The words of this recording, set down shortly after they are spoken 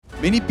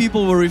Many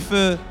people will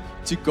refer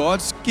to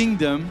God's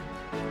kingdom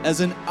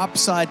as an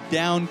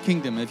upside-down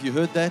kingdom. Have you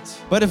heard that?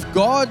 But if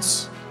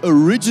God's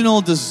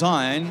original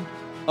design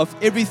of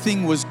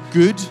everything was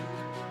good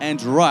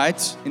and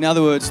right, in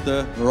other words,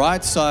 the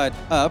right side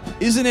up,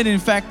 isn't it in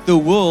fact the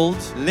world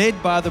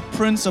led by the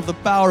prince of the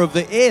power of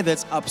the air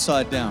that's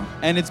upside down?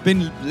 And it's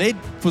been led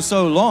for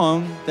so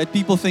long that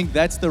people think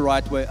that's the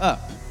right way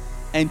up.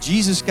 And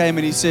Jesus came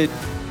and He said,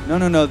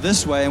 no,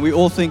 this way. And we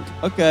all think,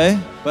 okay.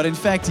 But in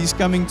fact, He's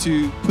coming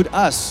to put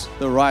us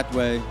the right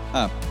way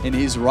up in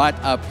His right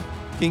up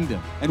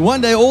kingdom. And one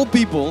day all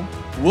people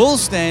will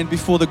stand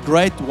before the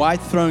great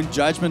white throne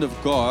judgment of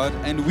God,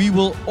 and we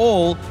will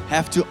all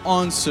have to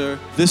answer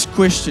this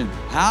question: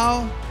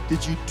 how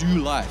did you do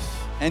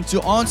life? And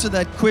to answer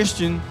that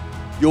question,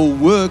 your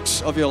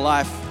works of your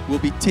life will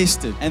be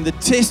tested, and the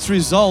test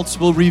results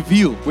will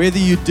reveal whether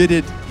you did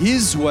it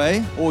His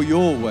way or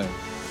your way.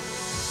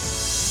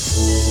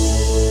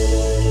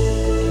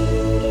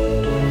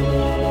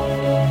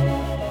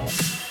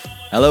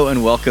 Hello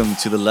and welcome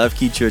to the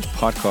LoveKey Church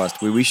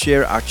podcast, where we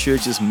share our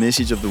church's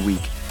message of the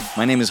week.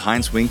 My name is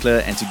Heinz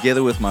Winckler, and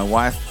together with my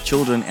wife,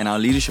 children, and our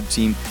leadership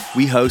team,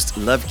 we host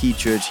LoveKey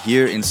Church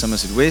here in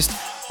Somerset West,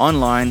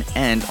 online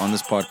and on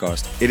this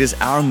podcast. It is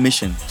our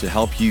mission to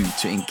help you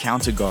to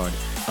encounter God,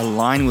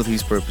 align with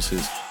His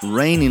purposes,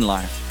 reign in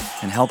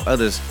life, and help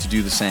others to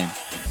do the same.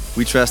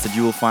 We trust that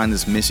you will find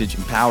this message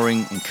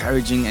empowering,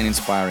 encouraging, and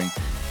inspiring.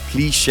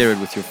 Please share it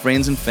with your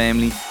friends and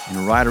family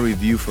and write a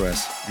review for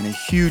us. And a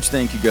huge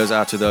thank you goes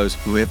out to those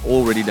who have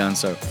already done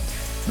so.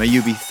 May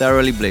you be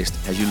thoroughly blessed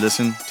as you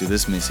listen to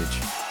this message.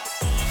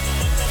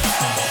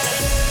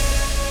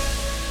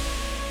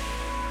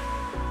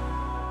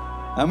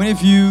 How many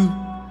of you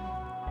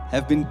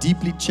have been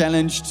deeply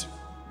challenged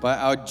by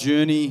our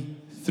journey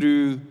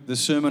through the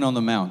Sermon on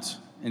the Mount?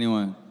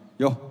 Anyone?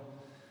 Yo.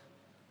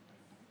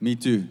 Me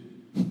too.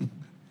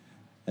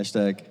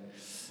 Hashtag.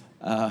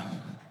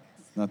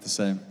 Not the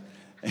same.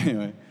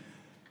 Anyway,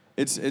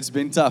 it's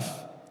been tough,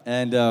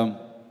 and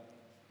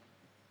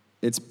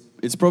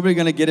it's probably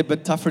going to get a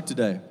bit tougher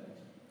today.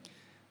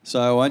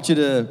 So I want you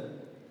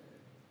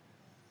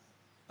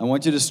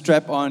to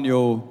strap on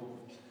your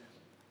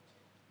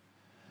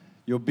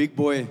big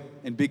boy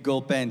and big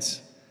girl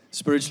pants,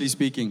 spiritually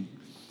speaking,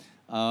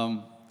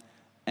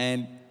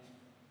 and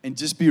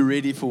just be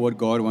ready for what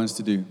God wants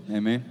to do.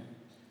 Amen.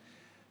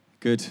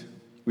 Good.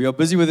 We are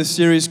busy with a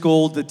series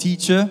called The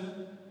Teacher,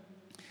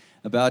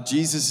 about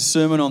Jesus'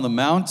 Sermon on the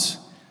Mount.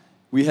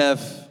 We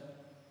have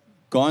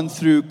gone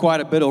through quite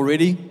a bit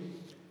already.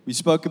 We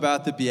spoke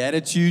about the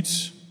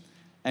Beatitudes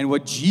and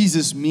what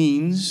Jesus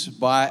means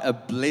by a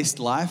blessed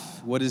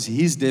life. What is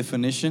His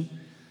definition?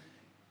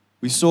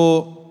 We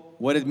saw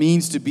what it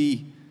means to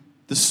be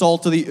the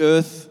salt of the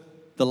earth,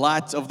 the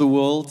light of the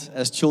world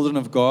as children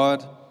of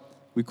God.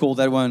 We call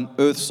that one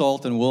earth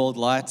salt and world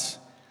light.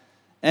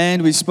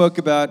 And we spoke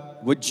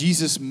about what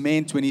Jesus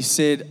meant when He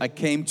said, I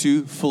came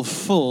to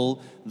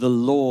fulfill the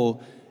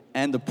law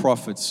and the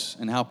prophets,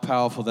 and how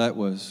powerful that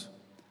was.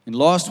 And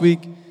last week,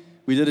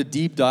 we did a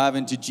deep dive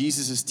into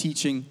Jesus'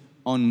 teaching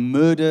on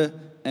murder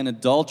and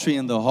adultery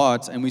in the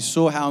heart, and we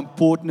saw how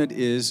important it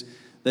is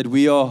that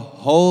we are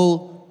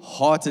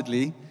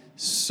wholeheartedly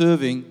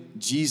serving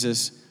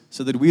Jesus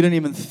so that we don't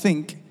even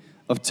think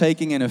of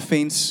taking an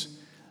offense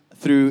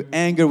through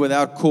anger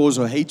without cause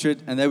or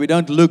hatred, and that we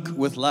don't look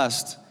with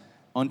lust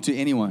onto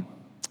anyone.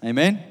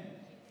 Amen?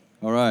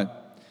 All right.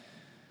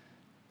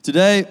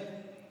 Today,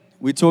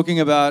 we're talking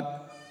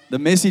about, the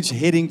message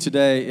heading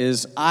today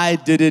is, I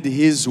did it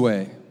His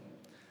way.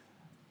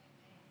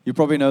 You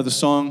probably know the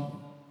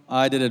song,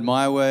 I did it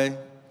my way. A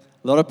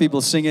lot of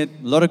people sing it.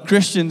 A lot of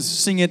Christians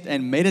sing it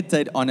and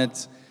meditate on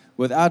it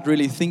without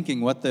really thinking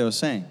what they are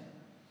saying.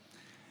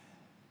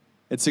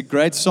 It's a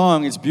great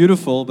song, it's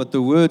beautiful, but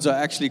the words are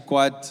actually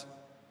quite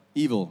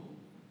evil.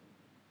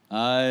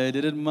 I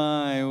did it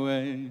my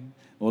way.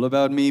 All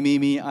about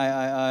me,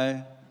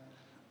 I.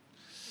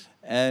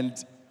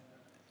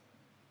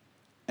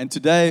 And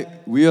today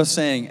we are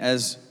saying,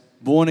 as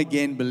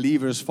born-again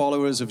believers,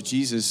 followers of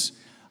Jesus,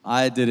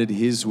 I did it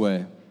His way.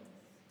 Can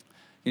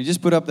you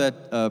just put up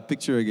that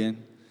picture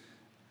again?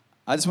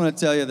 I just want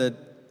to tell you that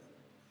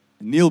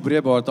Neil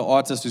Brebart, the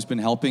artist who's been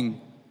helping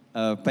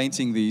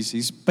painting these,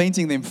 he's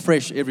painting them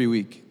fresh every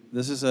week.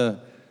 This is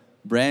a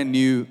brand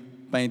new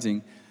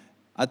painting.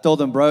 I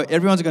told him, bro,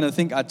 everyone's going to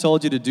think I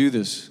told you to do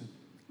this,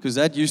 because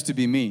that used to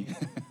be me.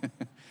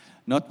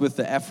 Not with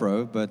the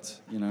afro, but,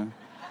 you know.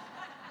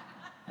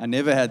 I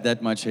never had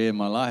that much hair in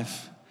my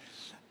life.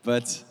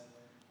 But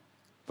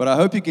I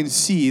hope you can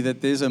see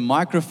that there's a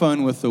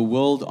microphone with the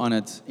world on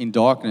it in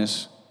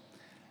darkness.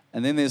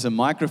 And then there's a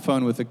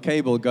microphone with a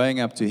cable going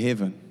up to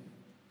heaven.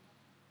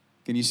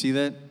 Can you see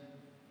that?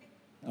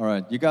 All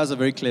right. You guys are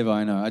very clever,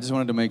 I know. I just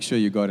wanted to make sure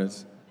you got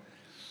it.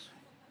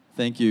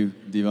 Thank you,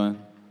 Divan.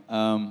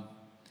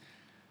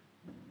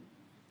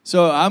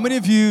 So how many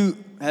of you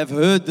have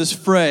heard this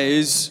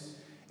phrase,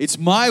 it's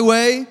my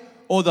way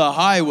or the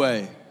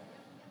highway?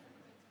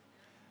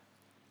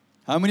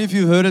 How many of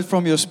you heard it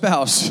from your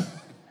spouse?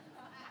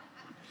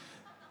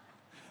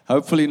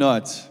 Hopefully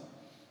not.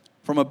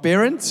 From a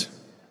parent?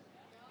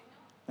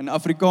 In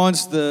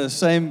Afrikaans, the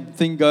same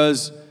thing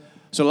goes,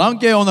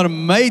 solank jy onder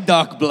my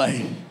dak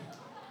bly,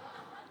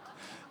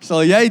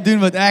 sal jy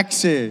doen wat ek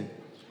sê.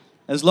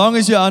 As long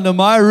as you're under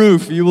my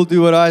roof, you will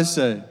do what I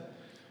say.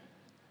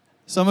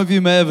 Some of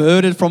you may have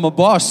heard it from a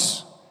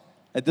boss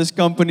at this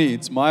company.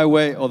 It's my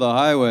way or the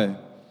highway.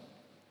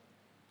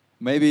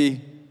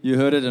 Maybe you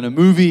heard it in a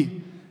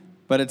movie,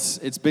 but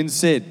it's been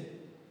said.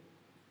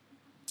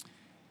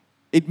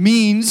 It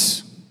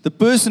means the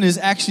person is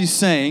actually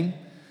saying,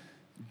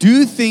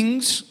 do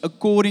things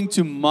according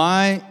to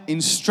my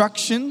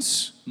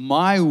instructions,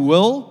 my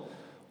will,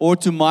 or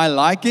to my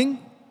liking,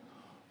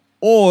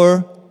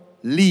 or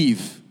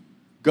leave,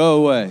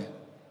 go away,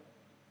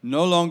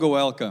 no longer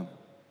welcome.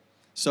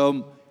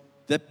 So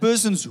that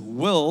person's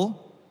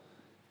will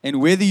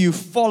and whether you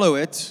follow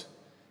it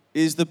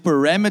is the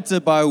parameter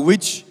by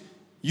which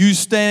you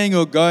staying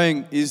or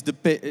going is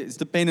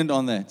dependent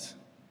on that.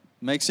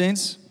 Make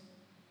sense?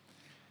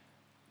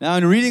 Now,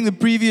 in reading the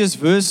previous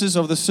verses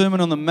of the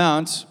Sermon on the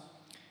Mount,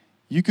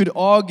 you could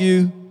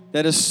argue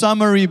that a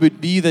summary would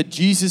be that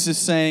Jesus is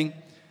saying,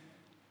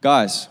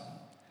 guys,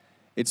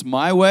 it's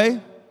my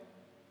way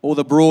or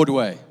the broad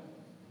way.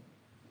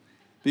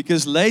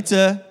 Because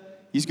later,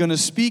 he's going to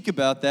speak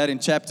about that in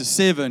chapter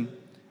 7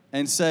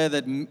 and say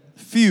that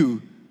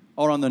few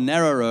are on the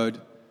narrow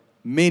road,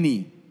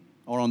 many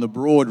are on the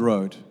broad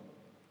road.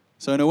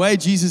 So in a way,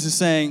 Jesus is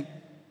saying,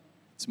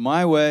 it's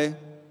my way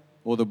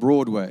or the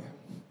broad way.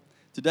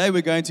 Today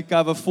we're going to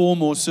cover 4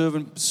 more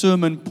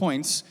sermon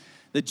points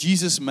that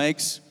Jesus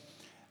makes,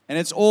 and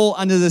it's all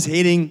under this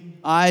heading,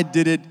 I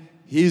did it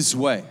His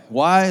way.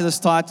 Why this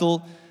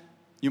title?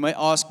 You may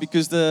ask,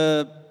 because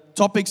the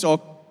topics are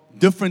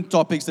different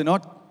topics. They're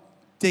not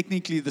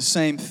technically the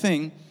same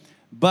thing,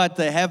 but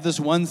they have this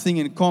one thing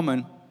in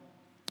common,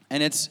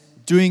 and it's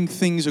doing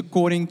things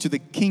according to the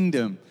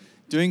kingdom,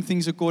 doing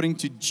things according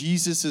to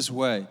Jesus'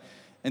 way.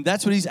 And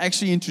that's what He's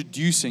actually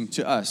introducing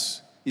to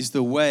us, is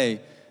the way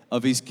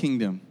of His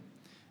kingdom.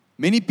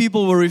 Many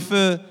people will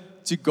refer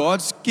to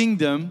God's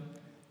kingdom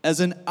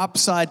as an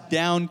upside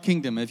down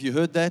kingdom. Have you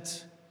heard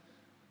that?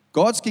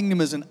 God's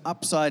kingdom is an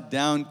upside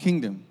down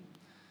kingdom.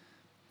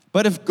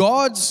 But if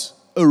God's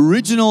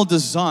original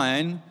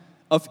design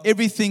of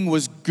everything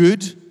was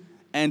good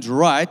and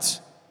right,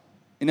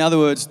 in other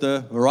words,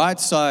 the right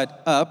side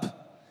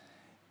up,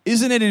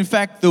 isn't it in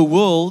fact the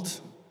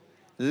world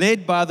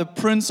led by the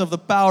prince of the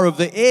power of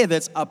the air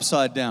that's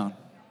upside down?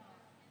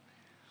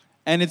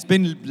 And it's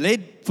been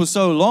led for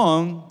so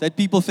long that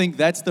people think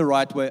that's the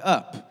right way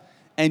up.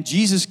 And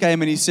Jesus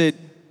came and He said,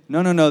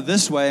 no,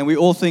 this way. And we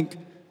all think,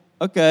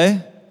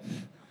 okay.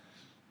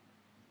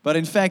 But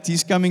in fact,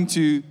 He's coming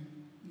to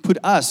put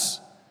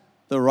us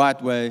the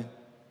right way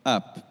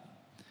up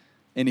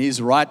in His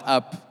right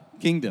up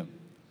kingdom.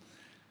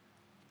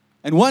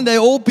 And one day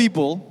all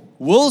people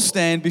will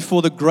stand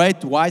before the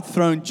great white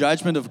throne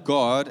judgment of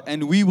God,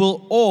 and we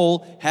will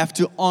all have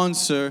to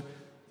answer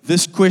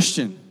this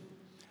question.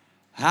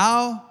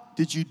 How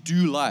did you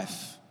do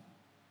life?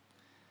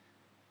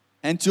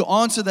 And to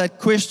answer that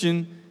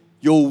question,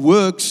 your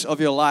works of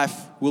your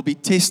life will be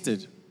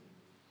tested.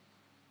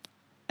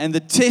 And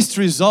the test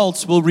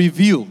results will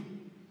reveal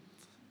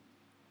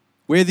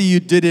whether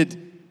you did it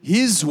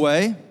His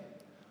way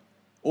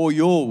or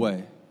your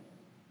way.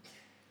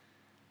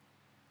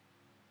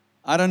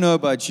 I don't know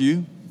about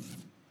you,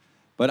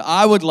 but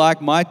I would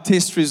like my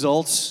test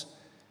results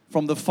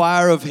from the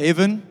fire of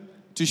heaven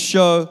to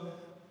show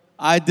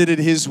I did it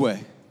His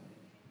way.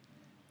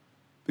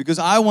 Because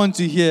I want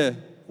to hear,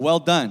 well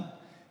done,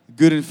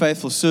 good and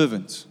faithful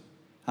servant.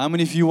 How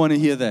many of you want to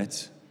hear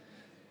that?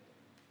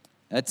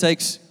 That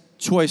takes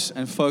choice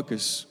and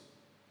focus.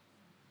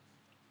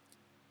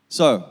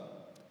 So,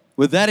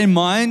 with that in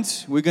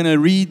mind, we're going to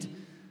read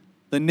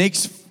the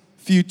next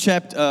few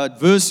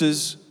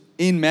verses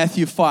in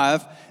Matthew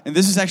 5. And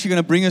this is actually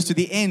going to bring us to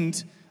the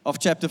end of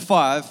chapter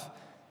 5.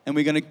 And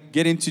we're going to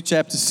get into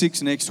chapter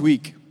 6 next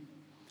week.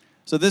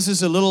 So this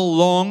is a little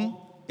long.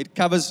 It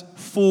covers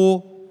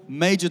 4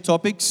 major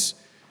topics.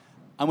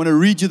 I'm going to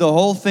read you the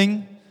whole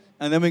thing,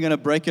 and then we're going to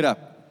break it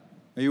up.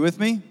 Are you with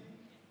me?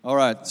 All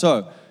right.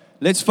 So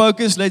let's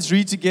focus. Let's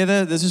read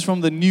together. This is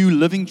from the New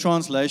Living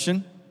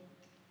Translation.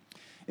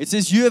 It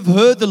says, you have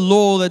heard the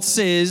law that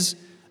says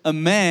a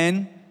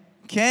man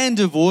can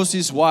divorce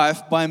his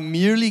wife by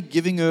merely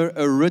giving her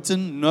a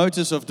written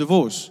notice of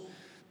divorce.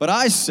 But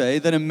I say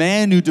that a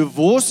man who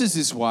divorces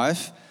his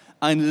wife,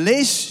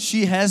 unless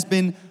she has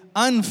been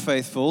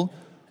unfaithful,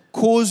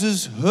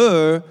 causes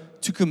her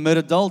to commit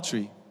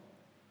adultery.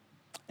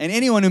 And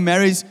anyone who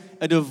marries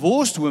a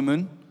divorced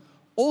woman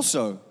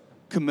also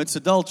commits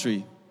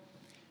adultery.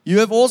 You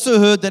have also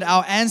heard that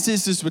our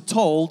ancestors were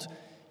told,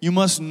 you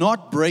must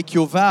not break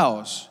your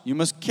vows. You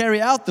must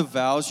carry out the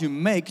vows you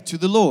make to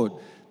the Lord.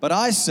 But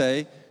I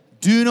say,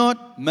 do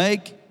not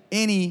make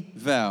any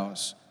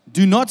vows.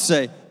 Do not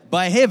say,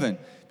 by heaven,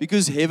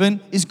 because heaven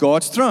is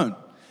God's throne.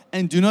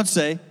 And do not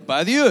say,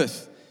 by the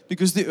earth,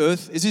 because the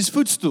earth is His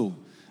footstool.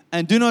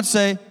 And do not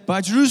say,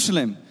 by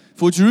Jerusalem,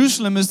 For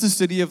Jerusalem is the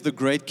city of the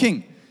great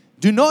king.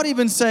 Do not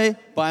even say,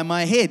 by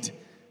my head,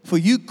 for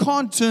you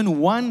can't turn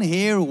one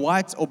hair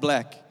white or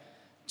black.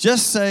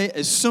 Just say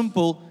a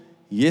simple,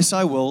 yes,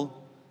 I will,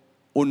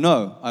 or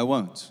no, I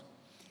won't.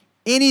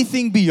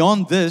 Anything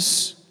beyond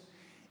this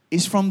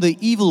is from the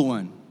evil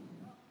one.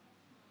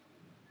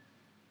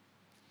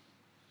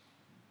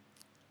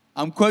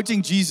 I'm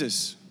quoting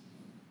Jesus.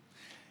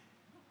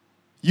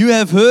 You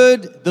have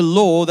heard the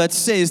law that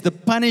says the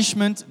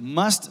punishment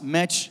must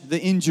match the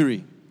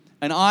injury.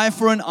 An eye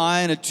for an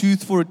eye and a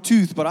tooth for a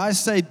tooth. But I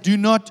say, do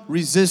not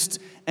resist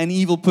an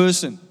evil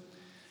person.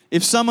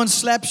 If someone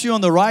slaps you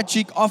on the right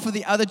cheek, offer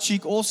the other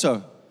cheek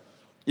also.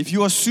 If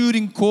you are sued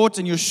in court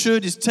and your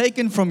shirt is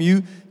taken from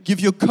you, give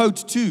your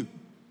coat too.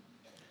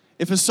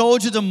 If a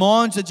soldier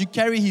demands that you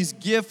carry his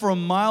gear for a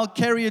mile,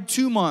 carry it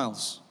 2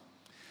 miles.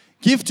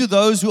 Give to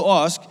those who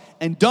ask,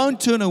 and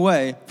don't turn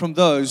away from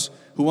those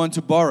who want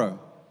to borrow.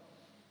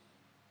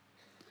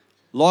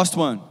 Last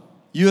one.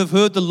 You have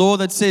heard the law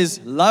that says,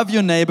 love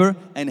your neighbor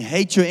and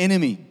hate your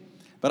enemy.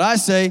 But I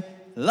say,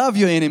 love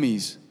your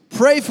enemies.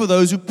 Pray for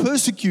those who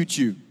persecute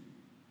you.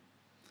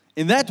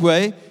 In that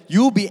way,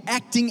 you will be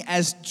acting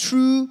as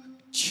true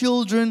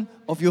children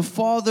of your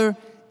Father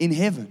in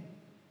heaven.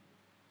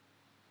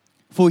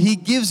 For He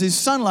gives His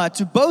sunlight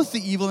to both the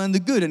evil and the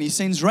good, and He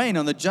sends rain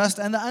on the just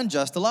and the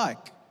unjust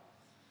alike.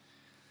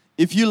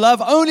 If you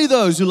love only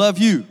those who love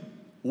you,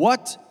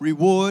 what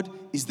reward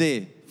is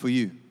there for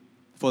you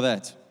for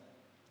that?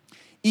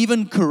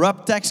 Even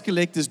corrupt tax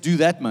collectors do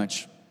that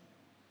much.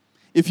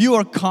 If you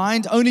are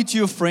kind only to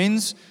your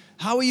friends,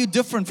 how are you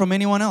different from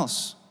anyone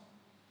else?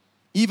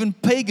 Even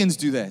pagans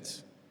do that.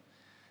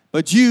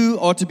 But you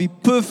are to be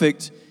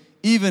perfect,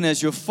 even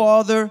as your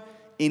Father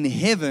in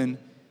heaven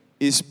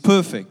is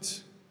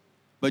perfect.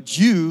 But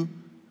you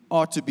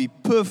are to be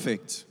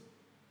perfect,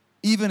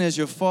 even as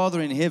your Father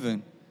in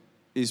heaven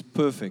is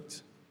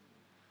perfect.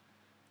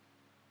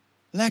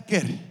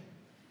 Lekker.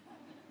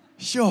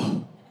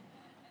 Sure.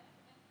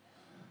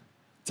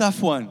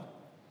 Tough one.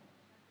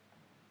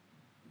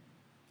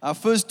 Our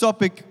first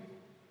topic,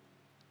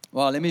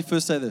 well, let me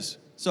first say this.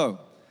 So,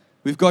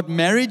 we've got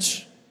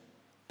marriage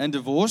and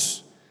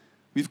divorce.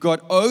 We've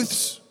got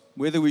oaths,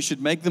 whether we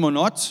should make them or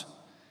not.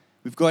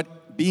 We've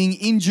got being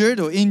injured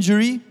or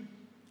injury.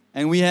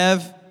 And we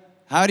have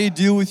how do you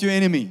deal with your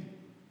enemy?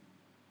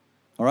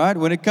 All right?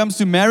 When it comes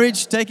to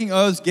marriage, taking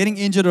oaths, getting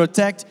injured or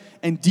attacked,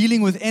 and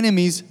dealing with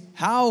enemies,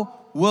 how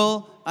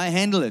will I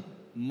handle it?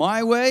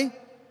 My way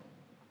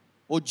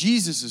or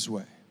Jesus'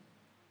 way?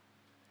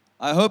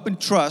 I hope and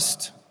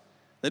trust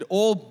that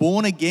all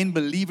born-again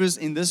believers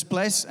in this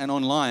place and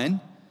online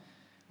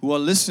who are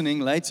listening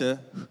later,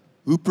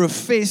 who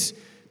profess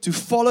to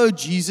follow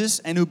Jesus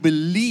and who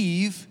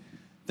believe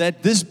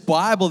that this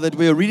Bible that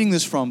we are reading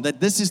this from, that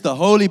this is the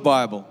Holy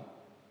Bible,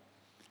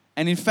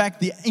 and in fact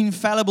the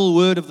infallible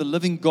word of the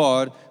living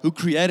God who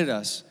created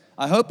us.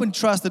 I hope and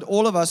trust that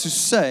all of us who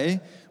say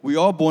we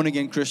are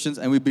born-again Christians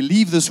and we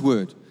believe this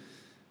word,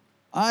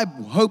 I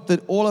hope that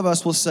all of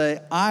us will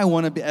say, I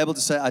want to be able to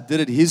say I did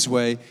it His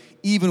way,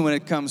 even when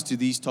it comes to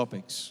these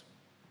topics.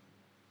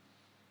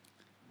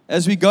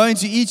 As we go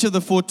into each of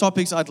the 4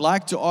 topics, I'd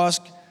like to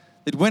ask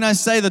that when I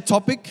say the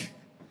topic,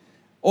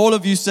 all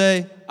of you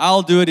say,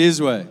 I'll do it His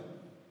way.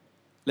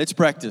 Let's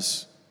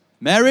practice.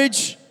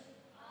 Marriage.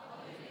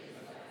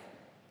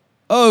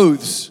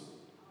 Oaths.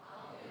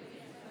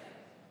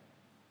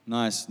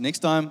 Nice. Next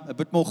time, a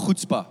bit more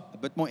chutzpah, a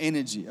bit more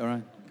energy. All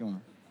right, come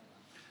on.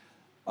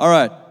 All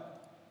right.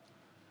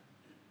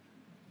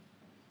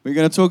 We're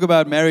going to talk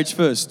about marriage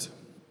first.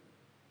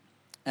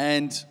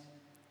 And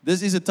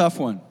this is a tough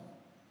one.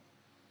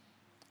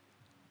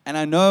 And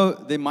I know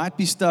there might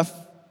be stuff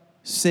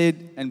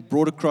said and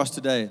brought across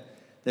today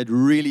that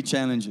really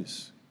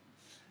challenges.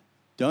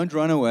 Don't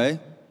run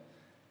away.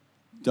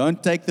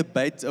 Don't take the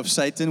bait of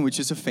Satan, which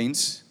is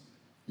offense.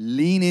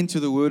 Lean into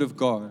the Word of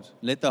God.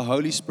 Let the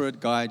Holy Spirit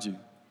guide you.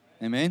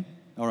 Amen?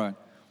 All right.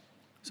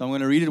 So I'm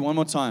going to read it one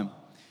more time.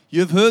 You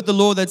have heard the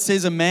law that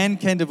says a man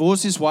can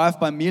divorce his wife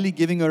by merely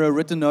giving her a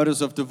written notice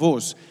of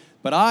divorce.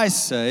 But I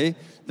say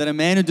that a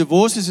man who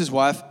divorces his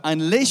wife,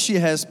 unless she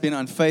has been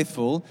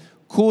unfaithful,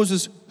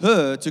 causes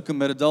her to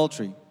commit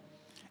adultery.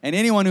 And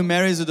anyone who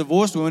marries a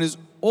divorced woman is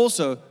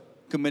also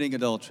committing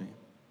adultery.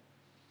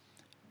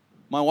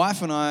 My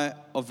wife and I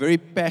are very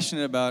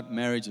passionate about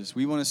marriages.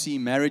 We want to see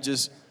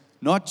marriages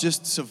not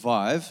just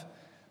survive,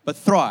 but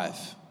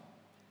thrive.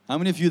 How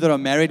many of you that are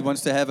married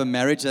wants to have a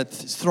marriage that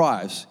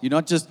thrives? You're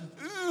not just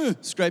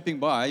scraping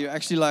by. You're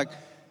actually like,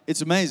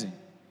 it's amazing.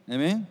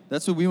 Amen?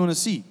 That's what we want to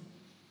see.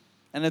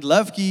 And at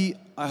LoveKey,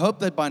 I hope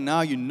that by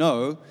now you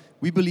know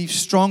we believe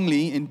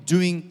strongly in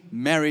doing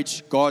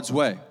marriage God's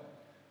way.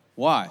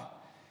 Why?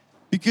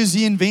 Because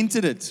He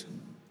invented it.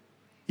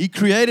 He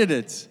created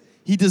it.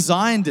 He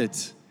designed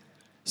it.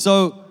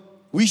 So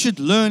we should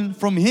learn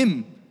from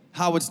Him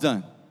how it's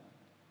done.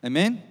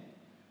 Amen?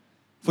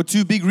 For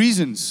 2 big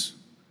reasons.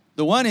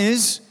 The one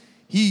is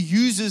He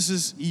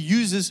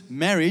uses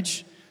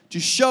marriage to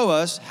show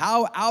us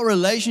how our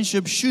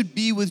relationship should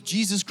be with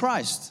Jesus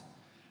Christ.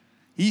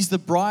 He's the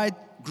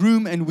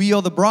groom and we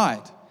are the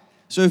bride.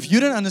 So if you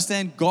don't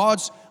understand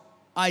God's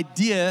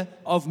idea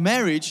of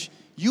marriage,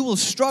 you will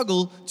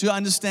struggle to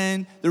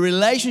understand the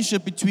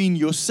relationship between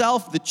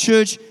yourself, the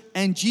church,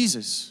 and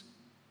Jesus.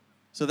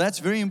 So that's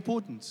very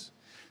important.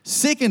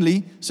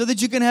 Secondly, so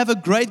that you can have a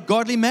great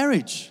godly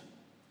marriage.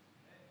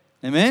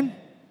 Amen?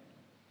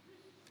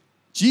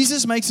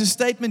 Jesus makes a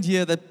statement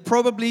here that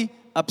probably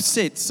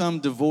upsets some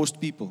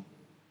divorced people.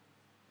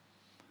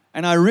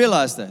 And I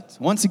realize that.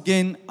 Once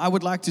again, I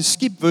would like to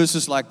skip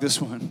verses like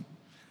this one.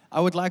 I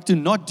would like to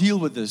not deal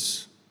with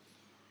this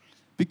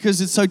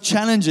because it's so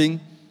challenging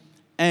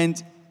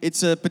and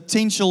it's a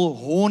potential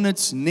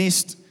hornet's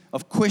nest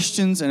of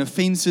questions and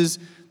offenses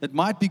that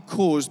might be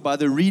caused by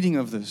the reading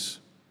of this.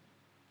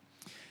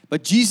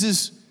 But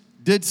Jesus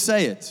did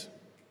say it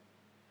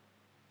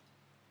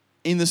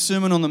in the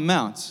Sermon on the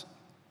Mount.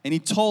 And He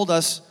told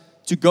us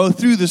to go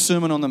through the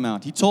Sermon on the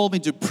Mount. He told me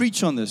to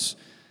preach on this.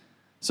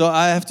 So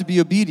I have to be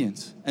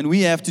obedient. And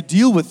we have to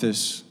deal with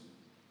this.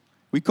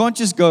 We can't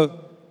just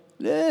go,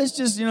 let's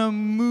just,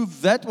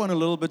 move that one a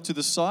little bit to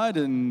the side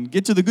and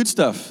get to the good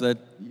stuff that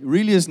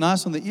really is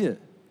nice on the ear.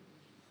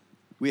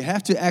 We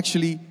have to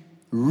actually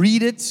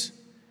read it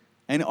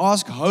and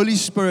ask Holy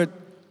Spirit,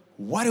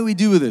 what do we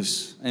do with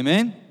this?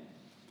 Amen?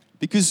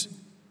 Because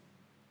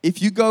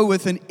if you go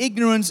with an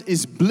ignorance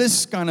is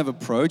bliss kind of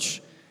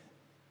approach,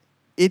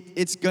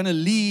 it's going to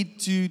lead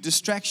to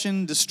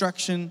distraction,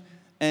 destruction,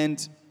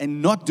 and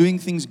not doing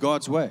things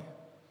God's way.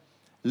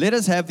 Let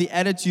us have the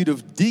attitude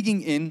of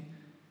digging in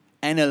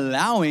and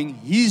allowing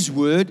His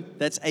word,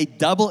 that's a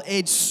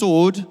double-edged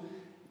sword,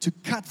 to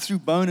cut through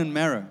bone and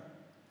marrow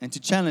and to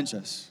challenge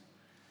us.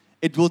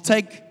 It will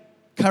take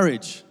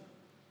courage.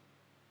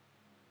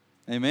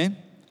 Amen?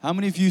 How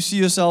many of you see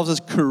yourselves as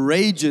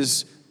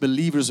courageous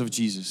believers of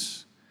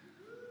Jesus?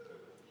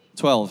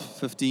 12,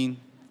 15,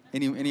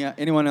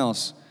 anyone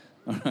else?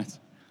 All right.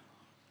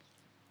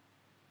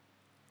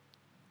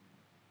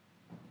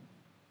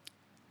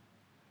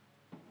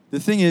 The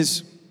thing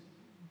is,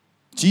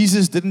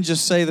 Jesus didn't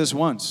just say this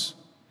once.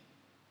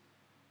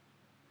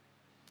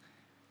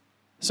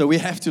 So we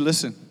have to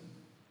listen.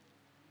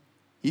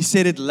 He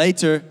said it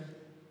later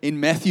in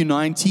Matthew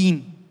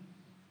 19.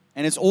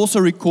 And it's also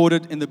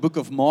recorded in the book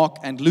of Mark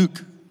and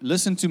Luke.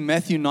 Listen to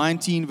Matthew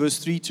 19, verse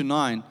 3 to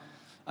 9.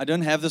 I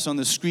don't have this on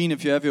the screen.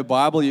 If you have your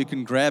Bible, you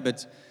can grab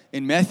it.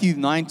 In Matthew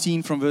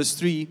 19, from verse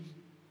 3,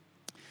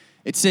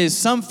 it says,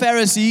 some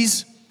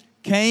Pharisees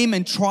came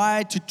and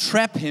tried to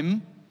trap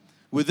Him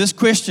with this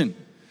question: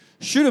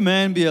 should a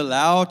man be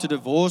allowed to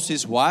divorce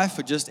his wife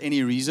for just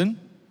any reason?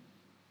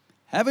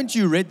 Haven't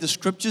you read the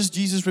scriptures?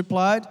 Jesus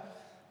replied.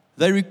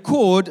 They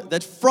record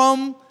that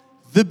from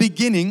the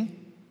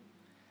beginning,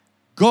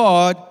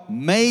 God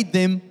made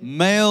them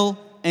male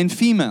and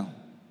female.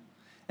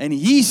 And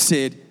He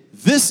said,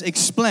 this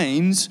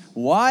explains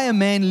why a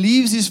man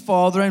leaves his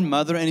father and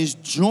mother and is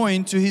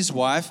joined to his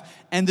wife,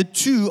 and the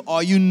two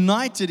are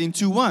united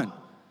into one.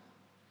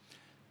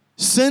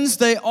 Since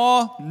they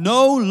are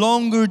no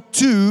longer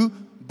two,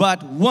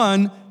 but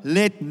one,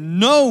 let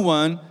no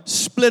one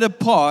split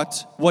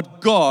apart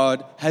what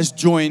God has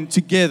joined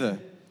together.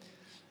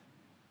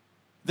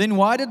 Then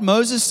why did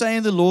Moses say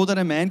in the law that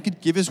a man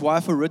could give his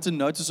wife a written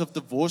notice of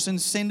divorce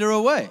and send her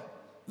away?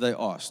 They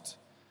asked.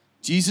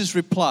 Jesus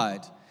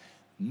replied,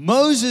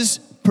 Moses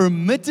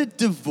permitted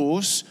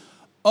divorce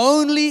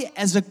only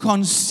as a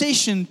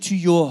concession to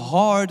your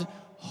hard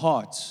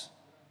hearts.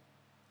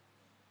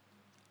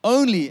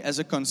 Only as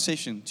a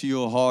concession to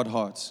your hard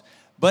hearts.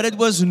 But it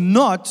was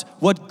not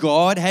what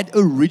God had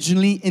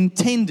originally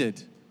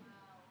intended.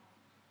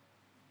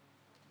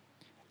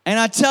 And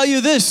I tell you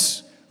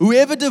this,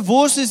 whoever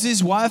divorces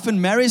his wife and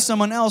marries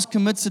someone else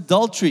commits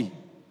adultery,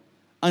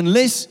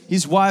 unless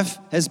his wife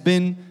has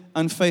been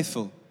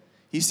unfaithful.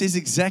 He says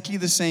exactly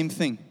the same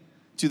thing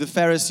to the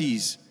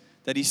Pharisees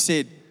that he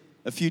said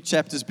a few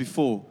chapters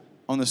before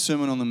on the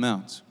Sermon on the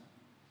Mount.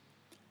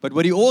 But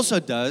what he also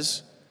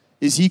does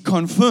is he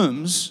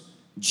confirms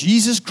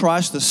Jesus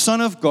Christ, the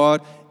Son of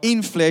God,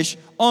 in flesh,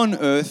 on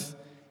earth,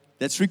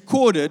 that's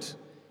recorded.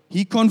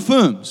 He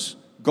confirms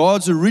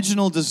God's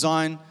original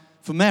design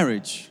for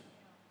marriage.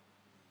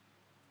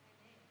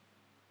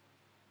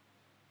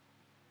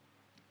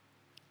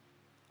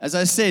 As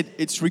I said,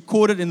 it's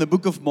recorded in the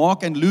book of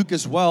Mark and Luke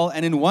as well.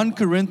 And in 1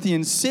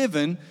 Corinthians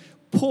 7,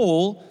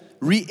 Paul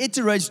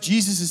reiterates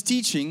Jesus'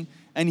 teaching,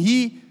 and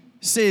he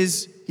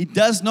says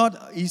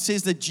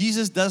that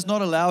Jesus does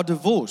not allow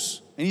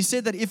divorce. And he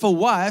said that if a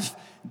wife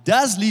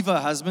does leave her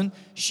husband,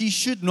 she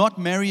should not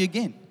marry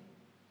again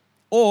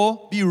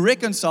or be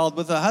reconciled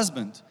with her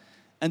husband,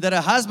 and that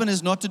a husband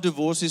is not to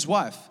divorce his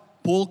wife.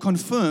 Paul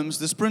confirms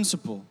this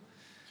principle.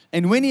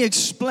 And when he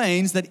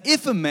explains that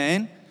if a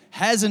man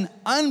has an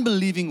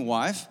unbelieving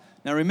wife,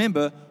 now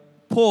remember,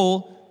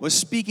 Paul was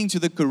speaking to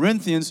the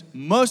Corinthians.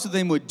 Most of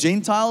them were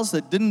Gentiles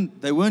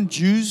they weren't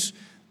Jews,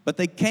 but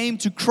they came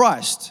to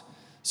Christ.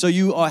 So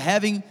you are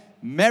having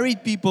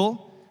married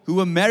people who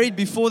were married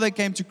before they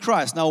came to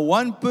Christ. Now,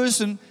 one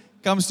person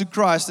comes to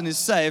Christ and is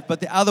saved,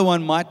 but the other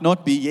one might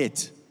not be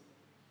yet.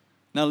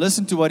 Now,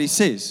 listen to what he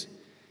says.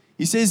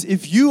 He says,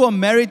 if you are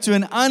married to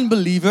an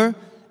unbeliever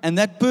and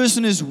that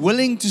person is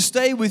willing to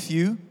stay with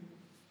you,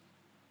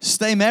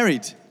 stay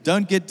married.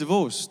 Don't get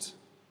divorced.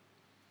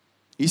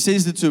 He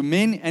says it to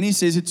men and he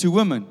says it to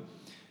women.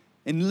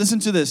 And listen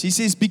to this. He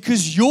says,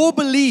 because your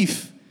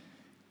belief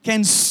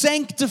can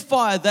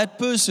sanctify that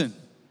person.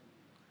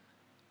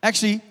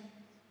 Actually,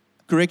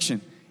 correction.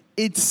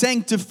 It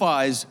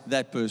sanctifies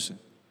that person.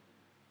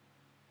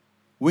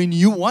 When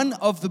one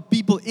of the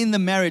people in the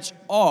marriage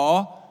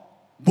are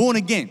born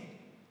again,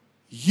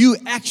 you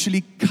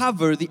actually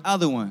cover the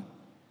other one.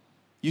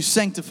 You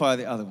sanctify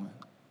the other one.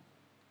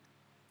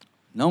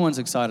 No one's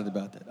excited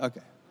about that.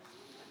 Okay.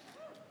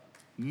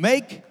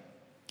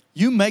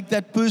 You make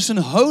that person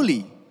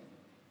holy,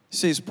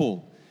 says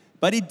Paul.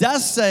 But he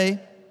does say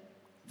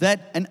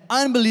that an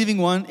unbelieving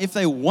one, if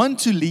they want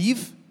to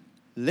leave,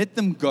 let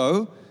them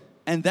go.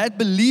 And that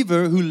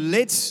believer who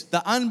lets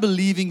the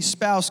unbelieving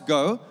spouse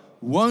go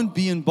won't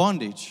be in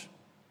bondage.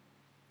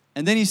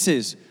 And then he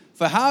says,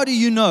 for how do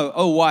you know,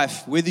 O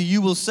wife, whether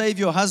you will save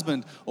your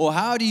husband? Or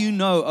how do you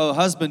know, O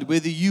husband,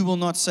 whether you will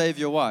not save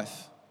your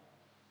wife?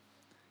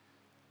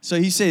 So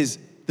he says,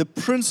 the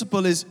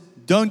principle is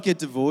don't get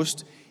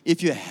divorced.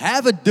 If you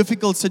have a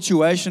difficult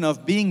situation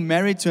of being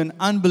married to an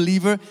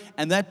unbeliever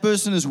and that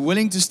person is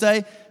willing to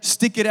stay,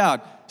 stick it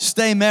out.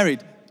 Stay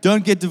married.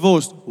 Don't get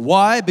divorced.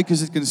 Why?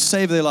 Because it can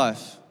save their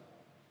life.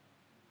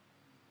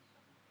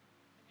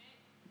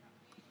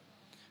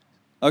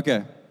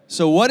 Okay,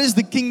 so what is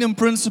the kingdom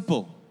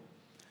principle?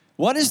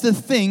 What is the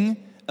thing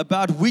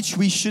about which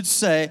we should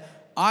say,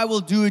 I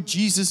will do it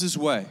Jesus'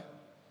 way?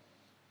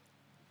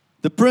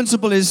 The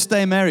principle is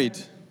stay married.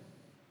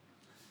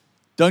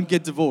 Don't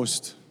get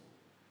divorced.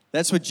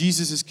 That's what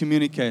Jesus is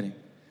communicating.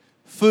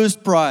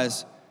 First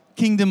prize,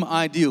 kingdom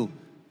ideal.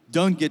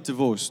 Don't get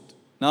divorced.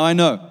 Now I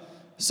know,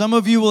 some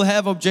of you will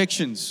have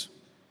objections,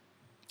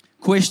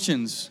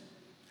 questions.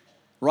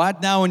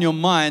 Right now in your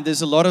mind,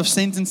 there's a lot of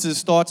sentences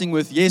starting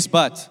with yes,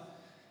 but.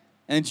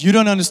 And you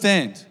don't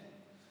understand.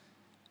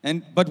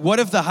 But what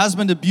if the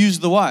husband abused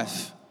the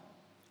wife?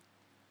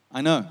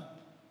 I know.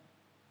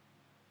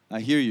 I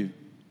hear you.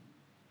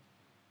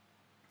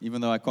 Even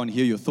though I can't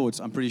hear your thoughts,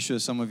 I'm pretty sure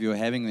some of you are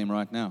having them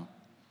right now.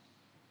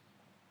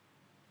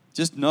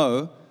 Just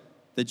know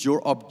that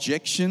your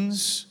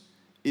objections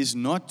is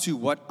not to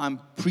what I'm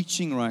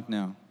preaching right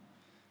now.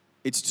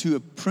 It's to a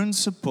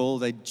principle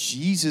that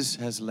Jesus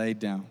has laid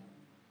down.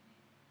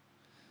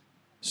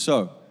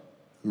 So,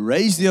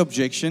 raise the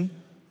objection,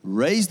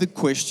 raise the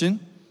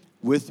question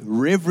with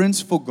reverence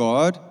for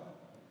God,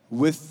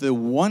 with the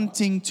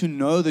wanting to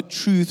know the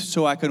truth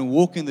so I can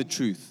walk in the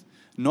truth,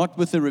 not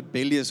with a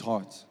rebellious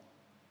heart.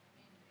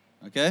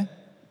 Okay?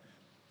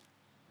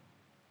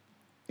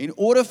 In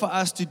order for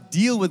us to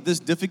deal with this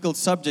difficult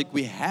subject,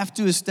 we have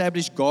to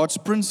establish God's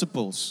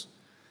principles.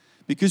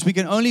 Because we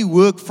can only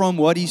work from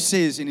what He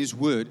says in His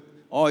Word,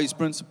 are His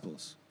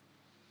principles.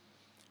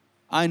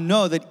 I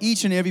know that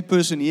each and every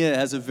person here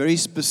has a very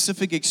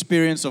specific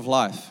experience of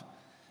life.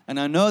 And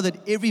I know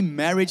that every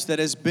marriage that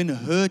has been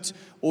hurt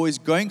or is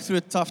going through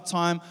a tough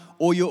time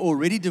or you're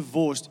already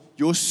divorced,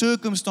 your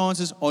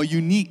circumstances are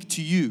unique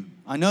to you.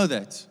 I know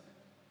that.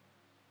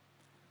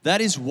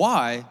 That is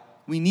why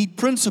we need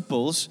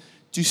principles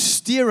to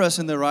steer us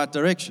in the right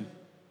direction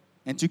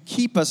and to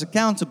keep us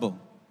accountable.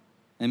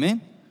 Amen?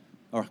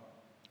 All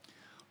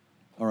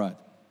right.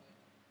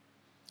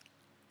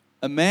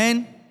 A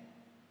man,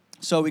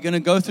 so we're going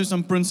to go through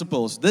some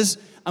principles.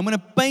 I'm going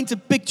to paint a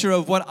picture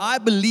of what I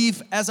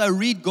believe as I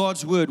read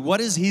God's Word. What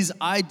is His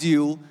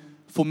ideal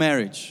for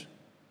marriage?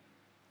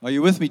 Are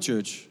you with me,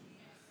 church?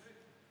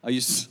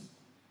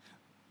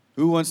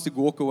 Who wants to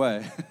walk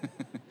away?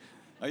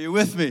 Are you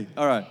with me?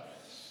 All right.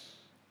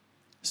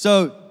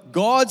 So,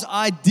 God's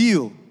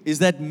ideal is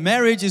that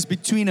marriage is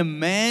between a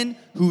man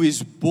who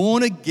is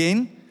born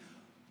again,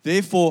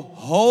 therefore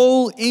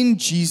whole in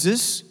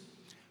Jesus,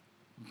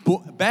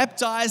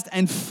 baptized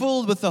and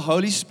filled with the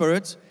Holy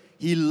Spirit.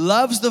 He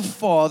loves the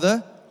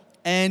Father,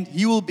 and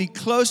he will be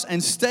close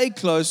and stay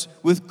close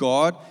with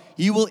God.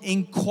 He will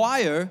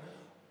inquire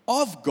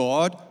of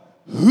God,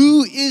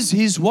 who is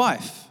his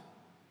wife?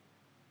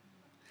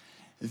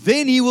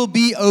 Then he will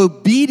be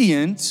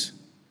obedient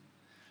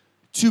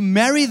to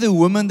marry the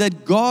woman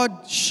that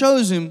God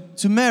shows him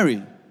to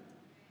marry.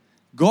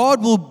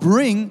 God will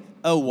bring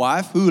a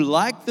wife who,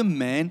 like the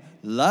man,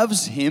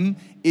 loves him,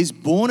 is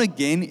born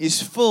again,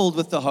 is filled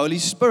with the Holy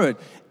Spirit,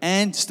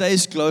 and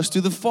stays close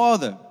to the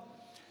Father.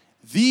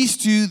 These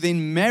two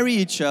then marry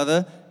each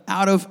other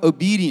out of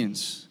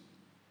obedience.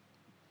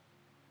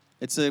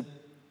 It's a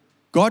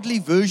godly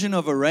version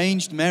of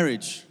arranged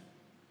marriage.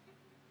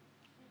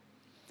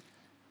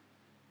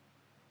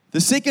 The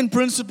second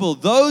principle,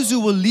 those who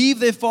will leave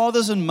their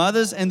fathers and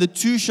mothers, and the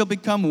two shall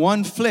become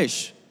one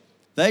flesh.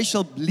 They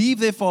shall leave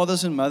their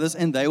fathers and mothers,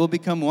 and they will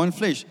become one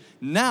flesh.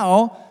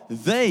 Now,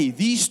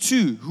 these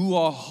two, who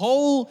are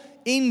whole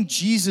in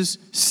Jesus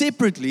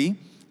separately,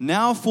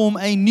 now form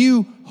a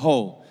new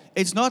whole.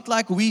 It's not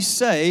like we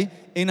say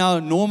in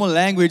our normal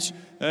language,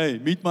 hey,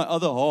 meet my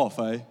other half,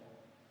 eh?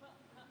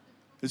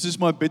 This is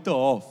my better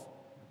half.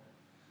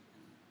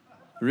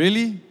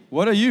 Really?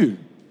 What are you?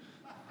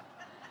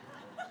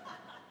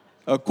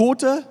 A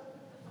quarter?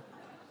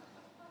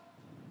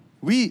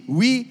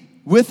 We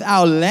with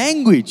our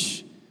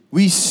language,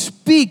 we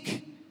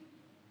speak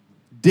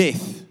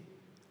death.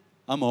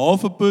 I'm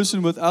half a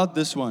person without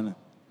this one.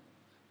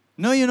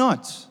 No, you're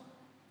not.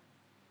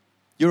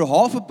 You're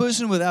half a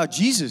person without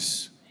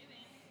Jesus.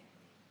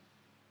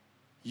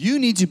 You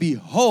need to be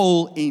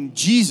whole in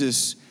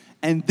Jesus,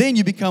 and then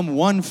you become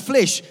one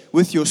flesh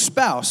with your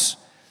spouse.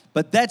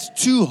 But that's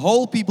two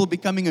whole people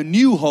becoming a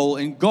new whole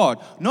in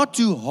God, not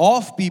two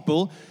half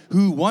people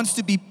who wants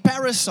to be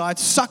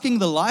parasites sucking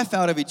the life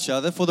out of each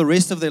other for the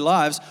rest of their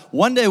lives,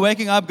 one day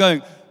waking up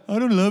going, I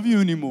don't love you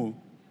anymore.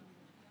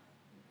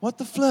 What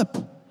the flip?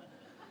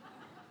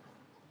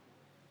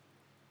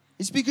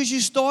 It's because you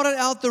started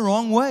out the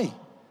wrong way.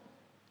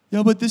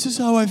 Yeah, but this is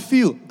how I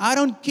feel. I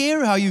don't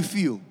care how you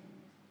feel.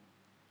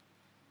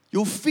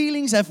 Your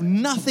feelings have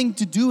nothing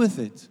to do with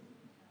it.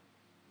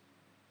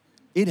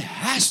 It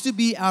has to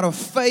be out of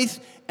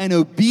faith and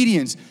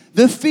obedience.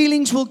 The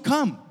feelings will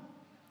come,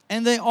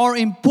 and they are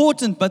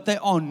important, but they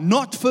are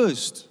not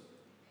first.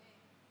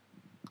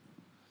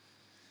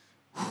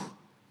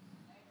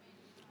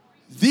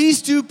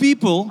 These two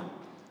people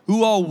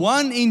who are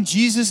one in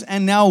Jesus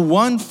and now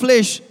one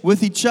flesh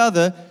with each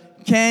other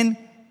can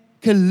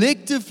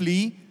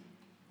collectively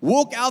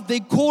walk out their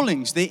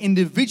callings, their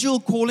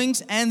individual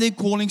callings and their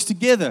callings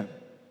together.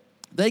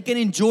 They can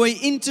enjoy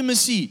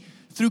intimacy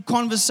through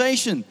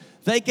conversation.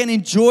 They can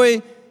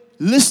enjoy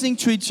listening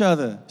to each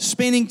other,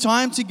 spending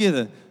time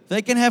together.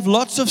 They can have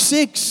lots of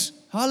sex.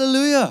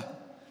 Hallelujah.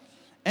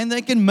 And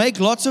they can make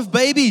lots of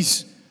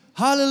babies.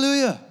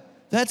 Hallelujah.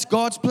 That's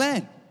God's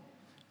plan.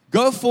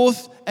 Go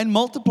forth and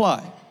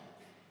multiply.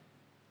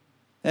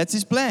 That's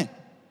His plan.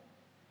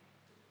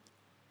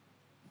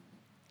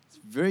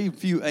 Very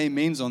few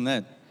amens on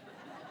that.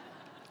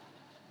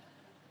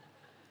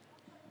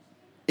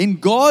 In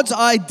God's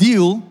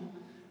ideal,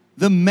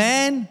 the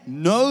man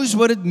knows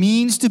what it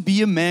means to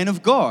be a man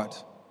of God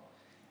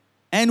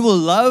and will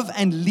love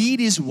and lead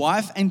his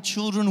wife and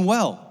children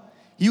well.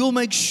 He will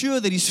make sure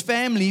that his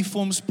family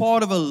forms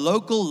part of a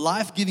local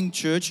life-giving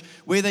church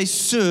where they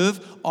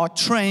serve, are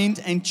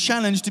trained, and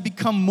challenged to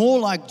become more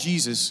like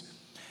Jesus.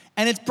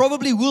 And it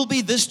probably will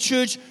be this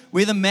church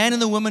where the man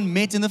and the woman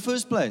met in the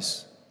first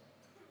place.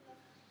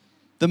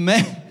 The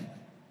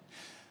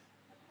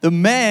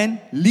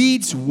man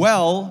leads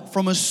well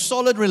from a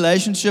solid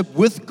relationship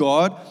with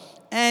God,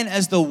 and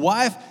as the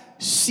wife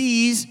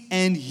sees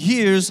and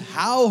hears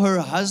how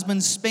her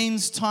husband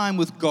spends time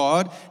with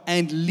God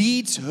and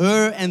leads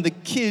her and the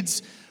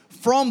kids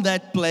from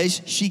that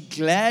place, she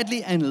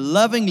gladly and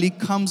lovingly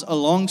comes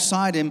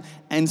alongside him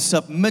and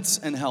submits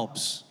and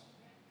helps.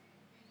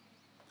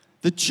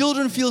 The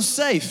children feel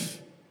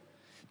safe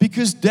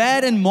because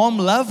dad and mom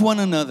love one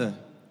another.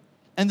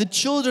 And the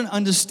children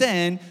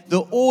understand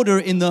the order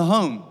in the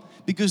home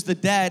because the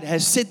dad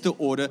has set the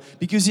order,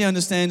 because he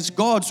understands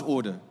God's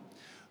order.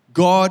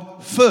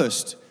 God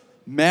first,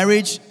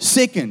 marriage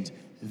second,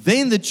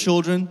 then the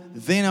children,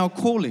 then our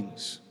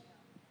callings.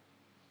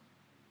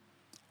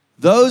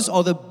 Those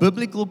are the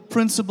biblical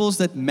principles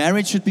that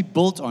marriage should be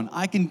built on.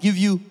 I can give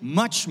you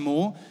much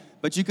more,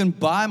 but you can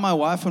buy my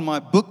wife and my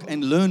book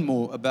and learn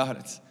more about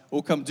it,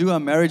 or come do our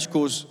marriage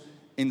course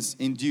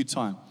in due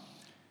time.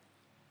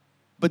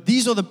 But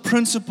these are the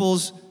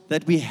principles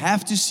that we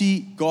have to see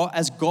God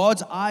as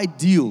God's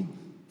ideal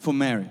for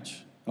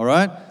marriage. All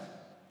right?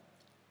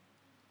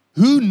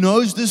 Who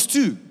knows this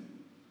too?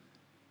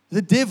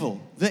 The devil,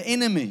 the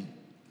enemy,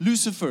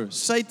 Lucifer,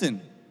 Satan,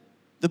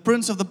 the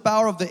prince of the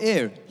power of the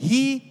air.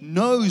 He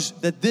knows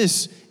that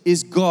this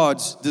is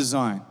God's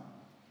design.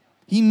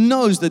 He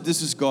knows that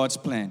this is God's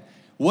plan.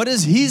 What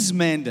is his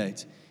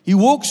mandate? He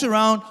walks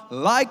around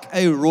like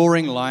a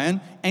roaring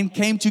lion and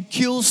came to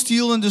kill,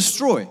 steal, and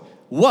destroy.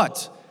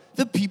 What?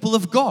 The people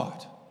of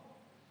God.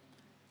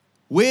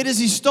 Where does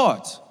he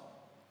start?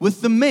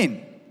 With the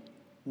men.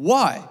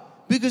 Why?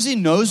 Because he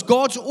knows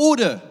God's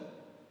order.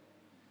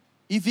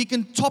 If he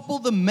can topple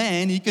the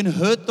man, he can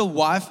hurt the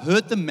wife,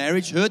 hurt the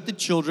marriage, hurt the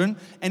children.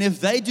 And if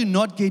they do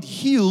not get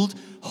healed,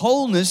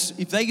 wholeness,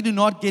 if they do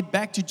not get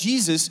back to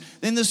Jesus,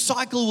 then the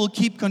cycle will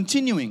keep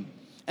continuing.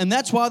 And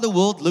that's why the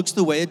world looks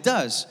the way it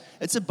does.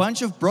 It's a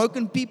bunch of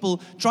broken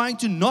people trying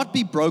to not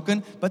be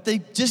broken, but they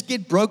just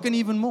get broken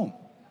even more.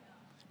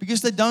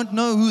 Because they don't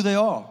know who they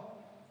are.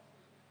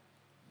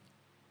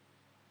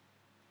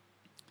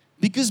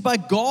 Because by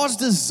God's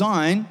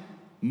design,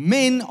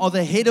 men are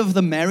the head of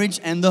the marriage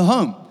and the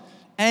home.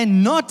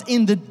 And not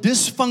in the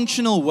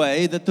dysfunctional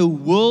way that the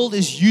world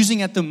is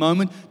using at the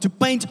moment to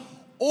paint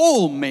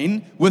all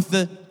men with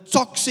the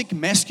toxic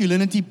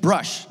masculinity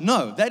brush.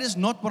 No, that is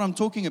not what I'm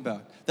talking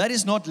about. That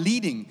is not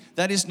leading.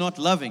 That is not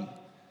loving.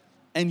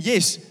 And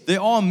yes,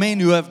 there are men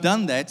who have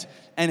done that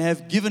and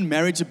have given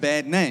marriage a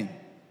bad name.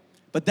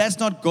 But that's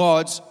not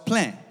God's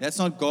plan. That's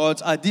not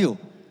God's ideal.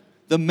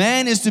 The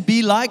man is to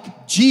be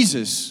like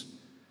Jesus,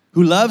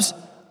 who loves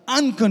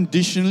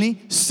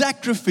unconditionally,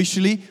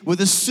 sacrificially,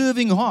 with a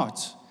serving heart.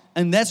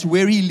 And that's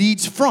where he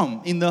leads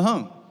from in the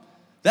home.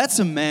 That's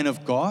a man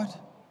of God.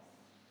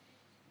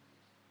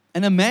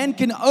 And a man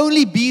can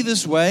only be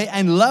this way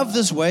and love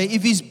this way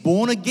if he's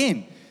born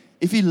again.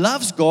 If he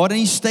loves God and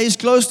he stays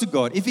close to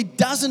God. If he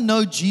doesn't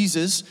know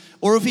Jesus,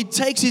 or if he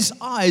takes his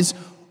eyes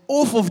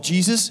off of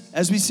Jesus,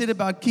 as we said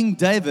about King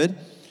David,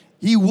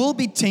 he will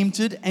be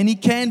tempted and he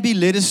can be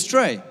led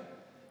astray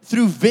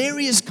through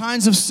various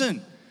kinds of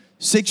sin.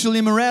 Sexual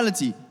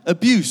immorality,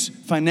 abuse,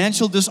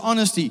 financial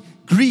dishonesty,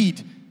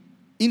 greed,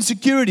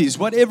 insecurities,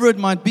 whatever it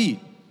might be.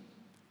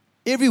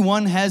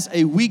 Everyone has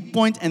a weak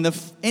point, and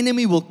the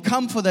enemy will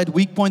come for that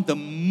weak point. The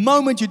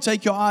moment you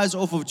take your eyes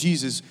off of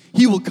Jesus,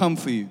 he will come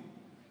for you.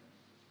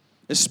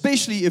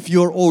 Especially if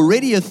you're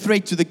already a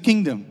threat to the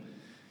kingdom.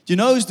 Do you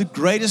know who's the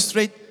greatest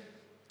threat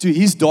to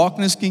his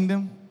darkness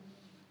kingdom?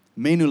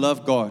 Men who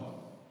love God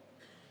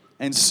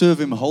and serve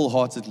him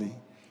wholeheartedly.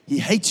 He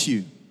hates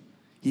you.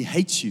 He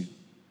hates you.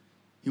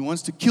 He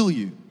wants to kill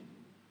you.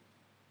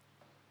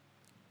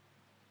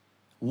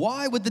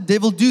 Why would the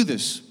devil do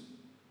this?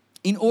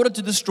 In order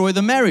to destroy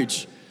the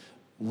marriage.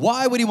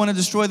 Why would he want to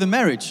destroy the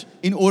marriage?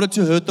 In order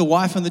to hurt the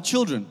wife and the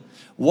children.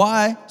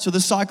 Why? So the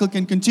cycle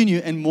can continue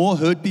and more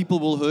hurt people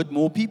will hurt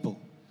more people.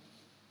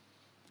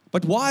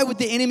 But why would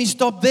the enemy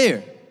stop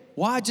there?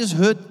 Why just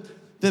hurt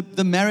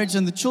the marriage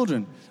and the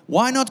children?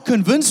 Why not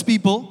convince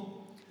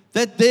people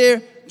that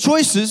their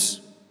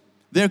choices,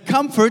 their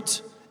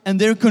comfort,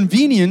 and their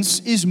convenience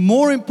is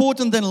more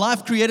important than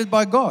life created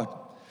by God?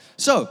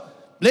 So,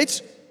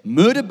 let's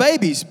murder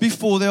babies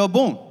before they are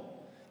born.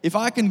 If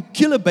I can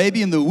kill a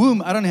baby in the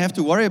womb, I don't have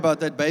to worry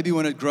about that baby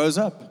when it grows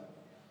up.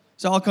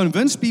 So I'll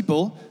convince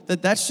people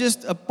that that's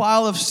just a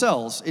pile of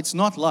cells. It's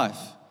not life.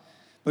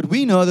 But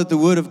we know that the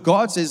Word of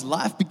God says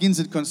life begins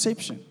at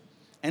conception.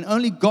 And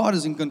only God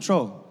is in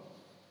control.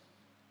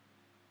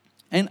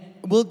 And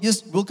we'll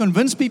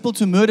convince people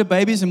to murder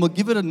babies and we'll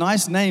give it a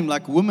nice name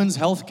like women's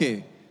health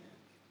care.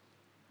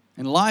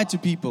 And lie to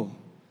people.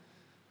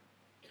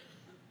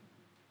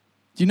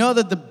 Do you know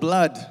that the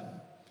blood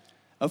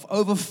of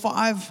over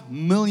 5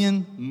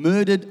 million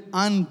murdered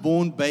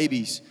unborn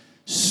babies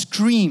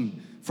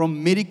scream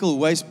from medical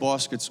waste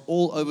baskets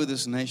all over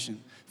this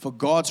nation for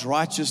God's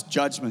righteous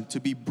judgment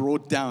to be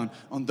brought down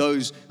on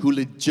those who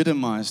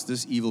legitimize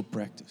this evil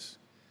practice?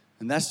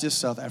 And that's just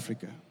South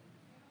Africa.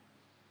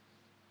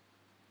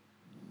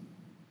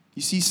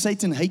 You see,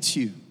 Satan hates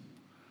you.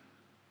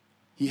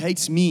 He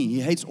hates me.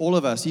 He hates all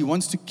of us. He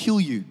wants to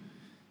kill you.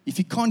 If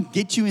he can't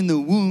get you in the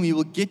womb, he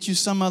will get you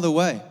some other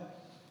way.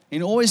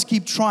 And always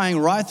keep trying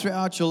right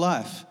throughout your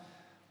life.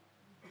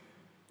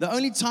 The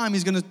only time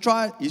he's going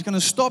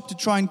to stop to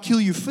try and kill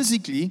you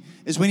physically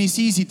is when he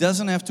sees he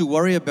doesn't have to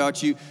worry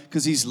about you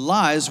because his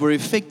lies were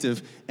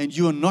effective and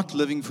you are not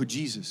living for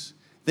Jesus.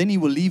 Then he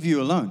will leave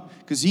you alone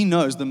because he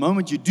knows the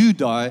moment you do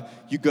die,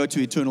 you go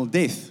to eternal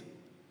death.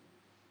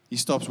 He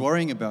stops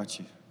worrying about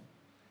you.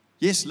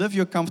 Yes, live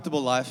your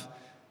comfortable life.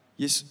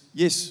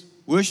 Yes,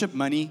 worship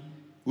money.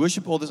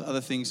 Worship all those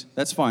other things.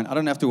 That's fine. I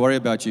don't have to worry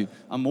about you.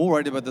 I'm more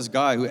worried about this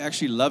guy who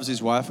actually loves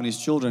his wife and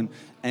his children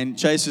and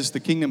chases the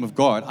kingdom of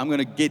God. I'm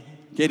going to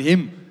get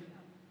him.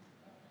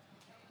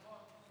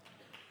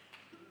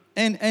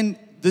 And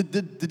the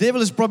devil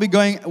is probably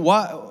going,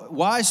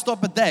 why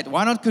stop at that?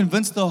 Why not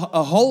convince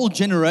a whole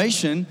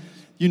generation,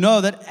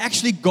 that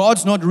actually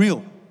God's not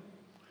real?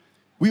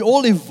 We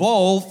all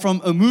evolved from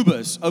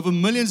amoebas over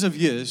millions of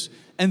years,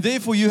 and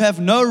therefore you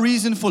have no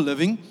reason for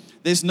living.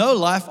 There's no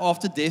life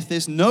after death.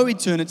 There's no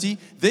eternity.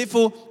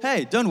 Therefore,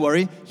 hey, don't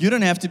worry. You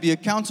don't have to be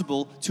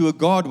accountable to a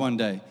God one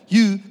day.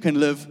 You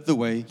can live the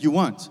way you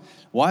want.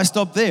 Why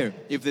stop there?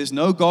 If there's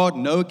no God,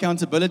 no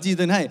accountability,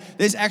 then hey,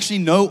 there's actually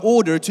no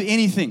order to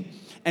anything.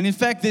 And in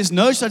fact, there's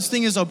no such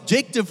thing as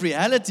objective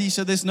reality,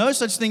 so there's no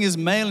such thing as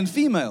male and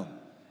female.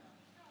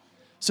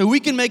 So we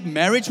can make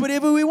marriage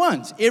whatever we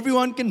want.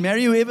 Everyone can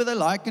marry whoever they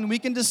like, and we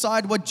can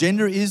decide what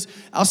gender is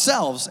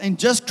ourselves and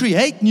just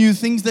create new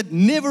things that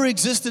never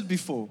existed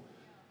before.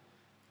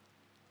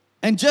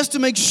 And just to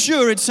make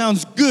sure it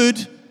sounds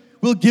good,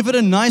 we'll give it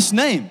a nice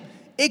name.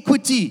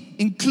 Equity,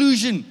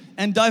 inclusion,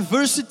 and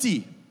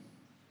diversity.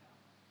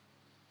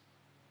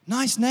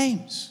 Nice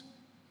names.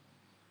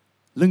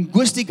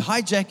 Linguistic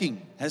hijacking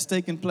has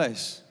taken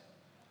place.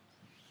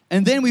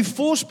 And then we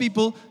force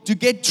people to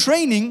get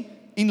training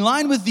in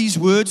line with these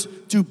words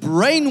to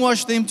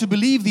brainwash them to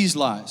believe these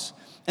lies.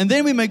 And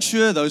then we make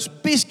sure those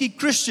pesky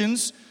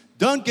Christians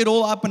don't get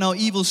all up in our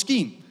evil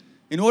scheme.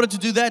 In order to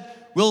do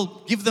that,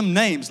 we'll give them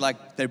names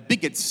like they're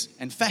bigots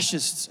and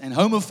fascists and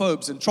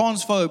homophobes and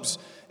transphobes,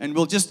 and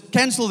we'll just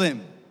cancel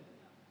them.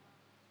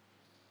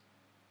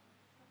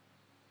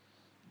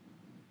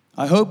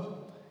 I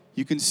hope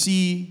you can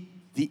see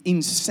the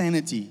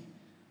insanity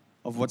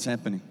of what's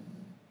happening.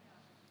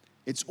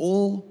 It's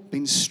all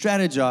been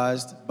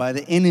strategized by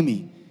the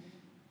enemy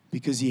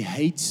because he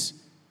hates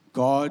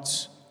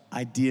God's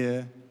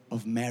idea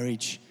of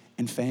marriage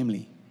and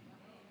family.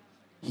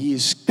 He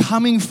is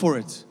coming for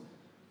it.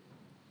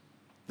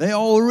 They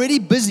are already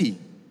busy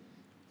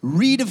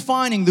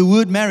redefining the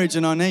word marriage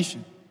in our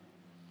nation.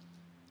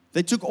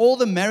 They took all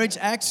the marriage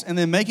acts and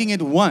they're making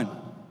it one,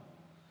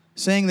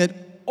 saying that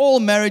all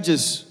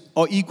marriages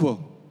are equal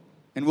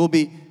and will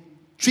be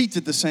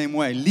treated the same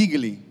way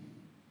legally.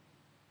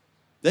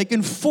 They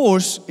can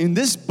force, and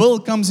this bill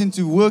comes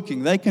into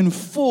working, they can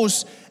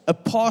force a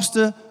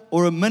pastor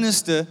or a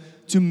minister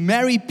to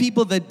marry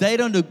people that they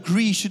don't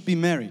agree should be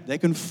married. They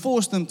can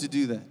force them to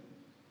do that.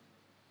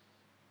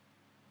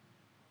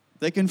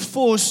 They can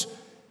force,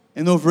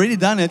 and they've already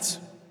done it,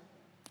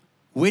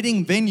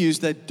 wedding venues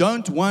that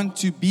don't want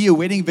to be a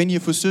wedding venue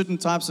for certain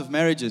types of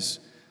marriages.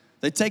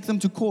 They take them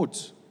to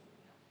court.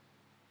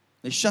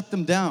 They shut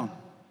them down.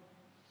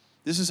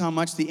 This is how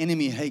much the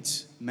enemy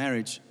hates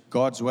marriage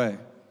God's way.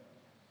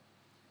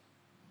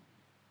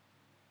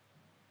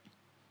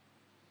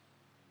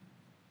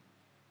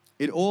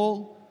 It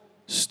all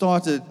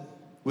started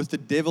with the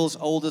devil's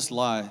oldest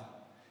lie.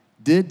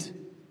 Did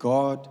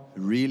God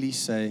really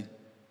say,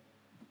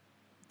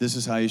 this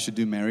is how you should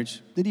do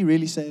marriage? Did he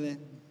really say that?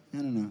 I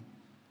don't know.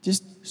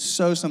 Just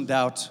sow some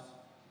doubt.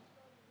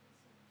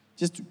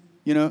 Just,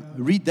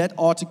 read that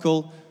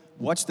article,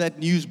 watch that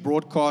news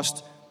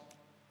broadcast.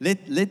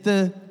 Let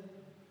the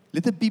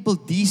people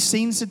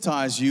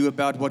desensitize you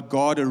about what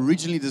God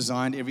originally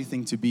designed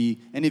everything to be.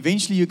 And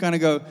eventually you kind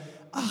of go,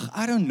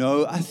 I don't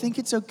know, I think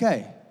it's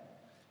okay.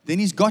 Then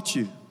he's got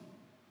you.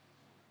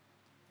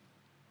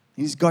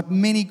 He's got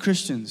many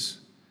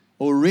Christians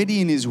already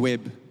in his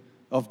web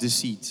of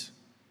deceit.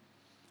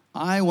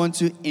 I want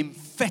to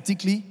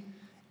emphatically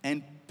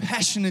and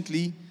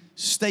passionately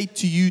state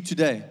to you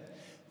today,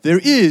 there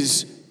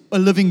is a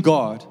living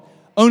God,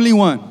 only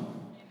one.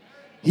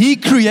 He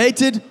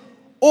created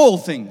all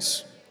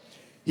things.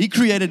 He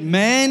created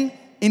man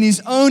in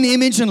his own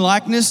image and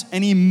likeness,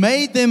 and he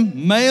made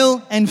them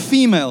male and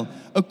female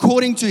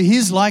according to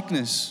his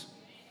likeness.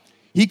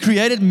 He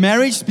created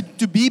marriage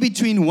to be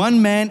between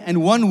one man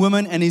and one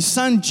woman, and his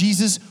son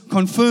Jesus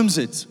confirms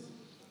it.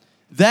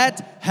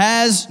 That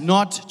has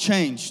not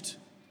changed.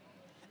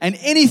 And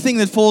anything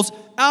that falls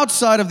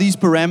outside of these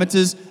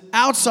parameters,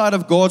 outside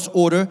of God's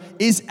order,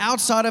 is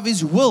outside of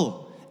his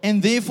will,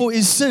 and therefore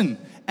is sin,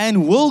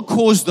 and will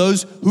cause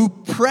those who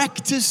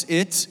practice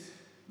it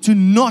to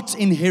not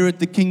inherit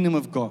the kingdom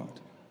of God.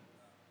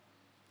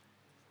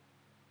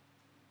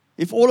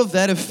 If all of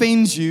that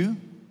offends you,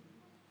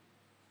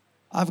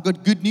 I've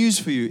got good news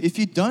for you. If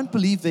you don't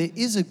believe there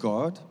is a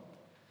God,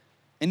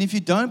 and if you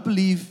don't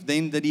believe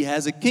then that he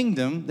has a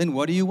kingdom, then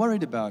what are you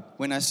worried about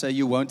when I say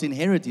you won't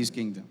inherit his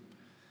kingdom?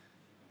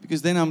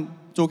 Because then I'm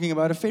talking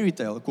about a fairy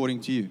tale, according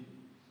to you.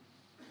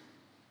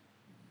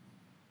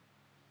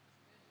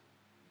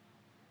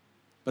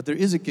 But there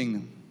is a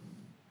kingdom.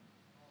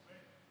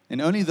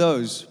 And only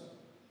those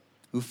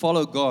who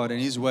follow God and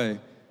his way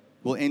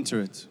will enter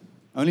it.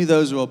 Only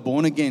those who are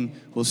born again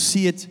will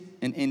see it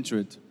and enter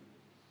it.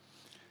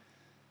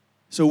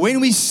 So when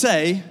we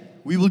say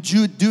we will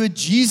do it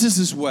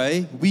Jesus'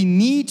 way, we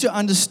need to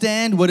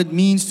understand what it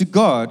means to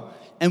God,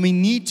 and we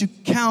need to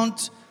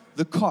count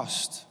the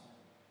cost.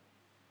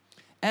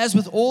 As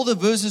with all the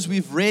verses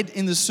we've read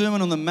in the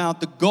Sermon on the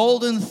Mount, the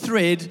golden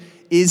thread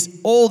is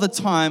all the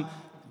time,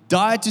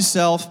 die to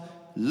self,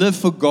 live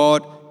for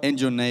God and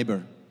your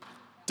neighbor.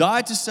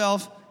 Die to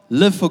self,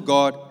 live for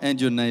God and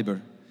your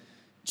neighbor.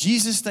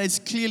 Jesus states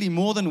clearly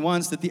more than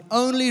once that the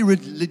only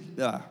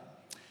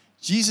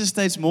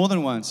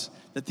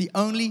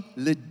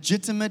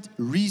legitimate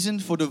reason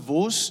for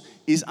divorce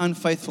is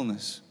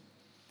unfaithfulness.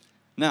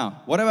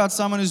 Now, what about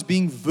someone who's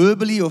being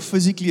verbally or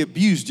physically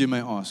abused, you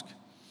may ask?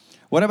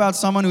 What about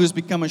someone who has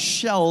become a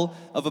shell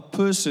of a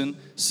person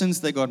since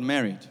they got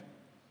married?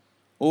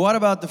 Or what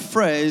about the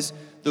phrase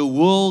the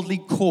worldly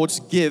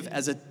courts give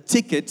as a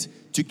ticket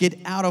to get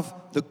out of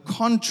the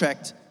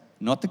contract,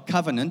 not the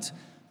covenant,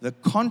 the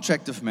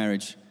contract of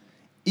marriage,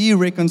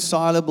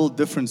 irreconcilable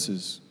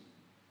differences?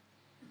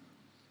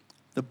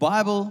 The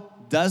Bible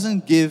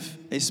doesn't give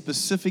a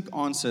specific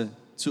answer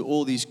to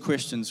all these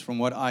questions from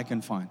what I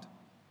can find.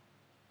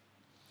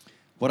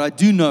 What I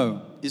do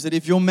know is that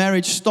if your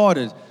marriage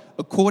started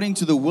according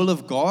to the will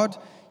of God,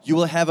 you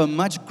will have a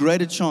much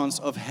greater chance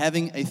of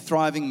having a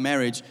thriving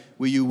marriage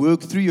where you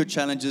work through your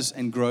challenges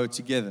and grow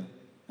together.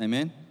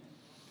 Amen?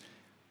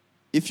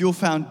 If your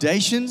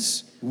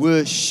foundations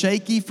were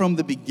shaky from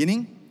the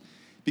beginning,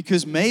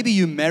 because maybe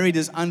you married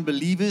as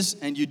unbelievers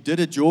and you did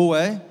it your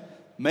way,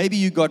 maybe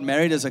you got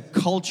married as a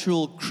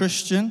cultural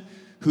Christian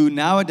who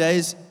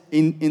nowadays,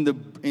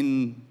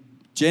 in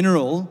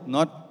general,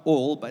 not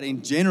all, but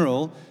in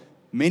general,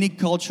 many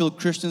cultural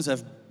Christians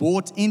have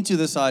bought into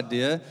this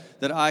idea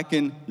that I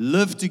can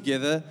live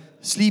together,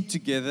 sleep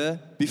together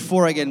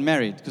before I get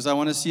married because I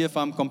want to see if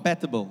I'm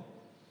compatible.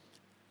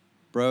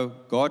 Bro,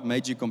 God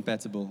made you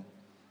compatible.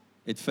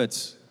 It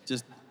fits.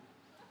 Just,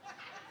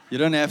 you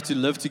don't have to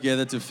live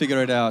together to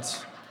figure it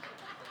out.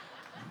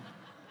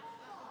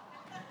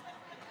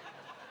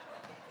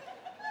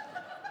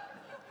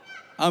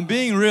 I'm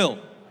being real.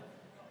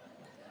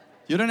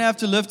 You don't have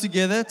to live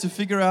together to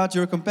figure out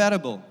you're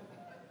compatible.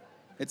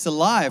 It's a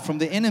lie from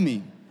the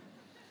enemy.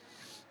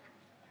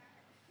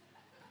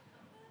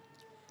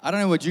 I don't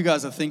know what you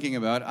guys are thinking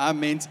about. I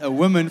meant a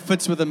woman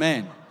fits with a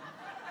man.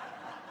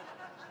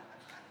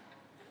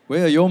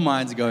 Where are your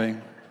minds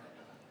going?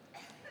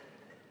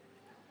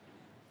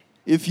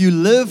 If you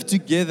live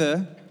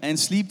together and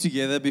sleep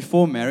together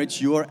before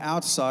marriage, you are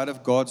outside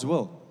of God's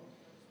will.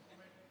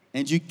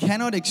 And you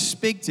cannot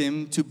expect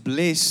Him to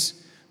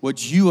bless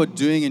what you are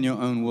doing in your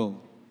own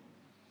will.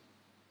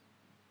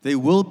 There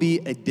will be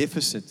a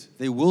deficit.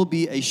 There will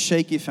be a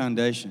shaky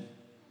foundation.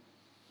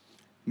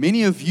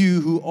 Many of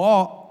you who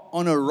are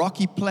on a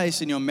rocky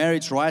place in your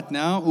marriage right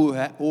now,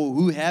 or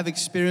who have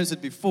experienced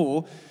it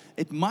before,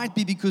 it might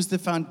be because the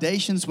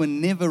foundations were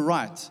never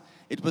right.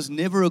 It was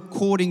never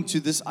according to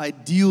this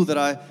ideal that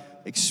I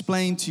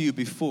explained to you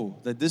before,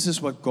 that this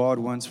is what God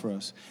wants for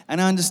us.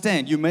 And I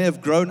understand you may have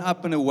grown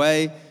up in a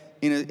way,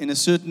 in a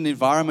certain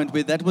environment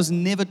where that was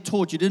never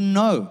taught. You didn't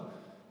know.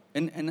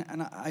 And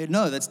I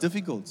know that's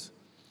difficult.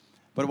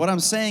 But what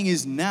I'm saying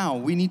is now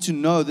we need to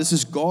know this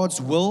is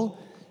God's will.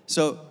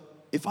 So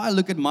if I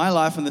look at my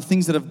life and the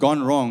things that have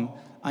gone wrong,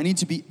 I need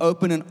to be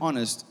open and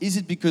honest. Is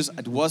it because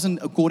it wasn't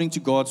according to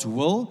God's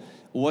will?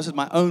 Or was it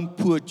my own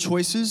poor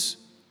choices?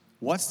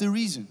 What's the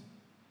reason?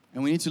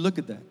 And we need to look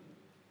at that.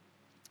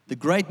 The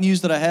great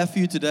news that I have for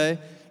you today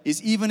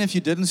is even if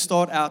you didn't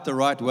start out the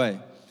right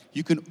way,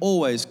 you can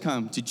always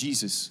come to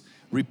Jesus.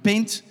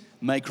 Repent,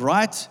 make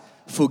right,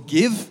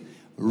 forgive,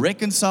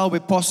 reconcile where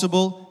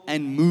possible,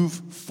 and move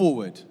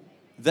forward.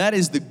 That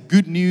is the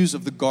good news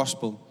of the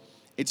gospel.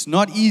 It's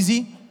not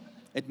easy.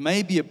 It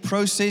may be a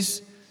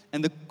process,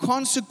 and the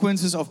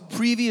consequences of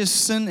previous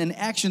sin and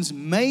actions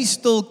may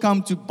still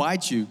come to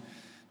bite you,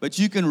 but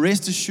you can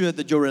rest assured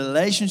that your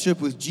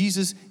relationship with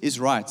Jesus is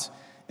right,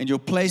 and your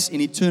place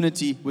in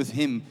eternity with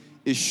Him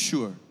is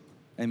sure.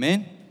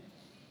 Amen?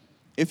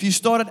 If you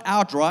started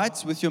out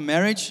right with your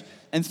marriage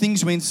and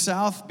things went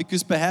south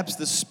because perhaps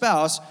the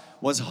spouse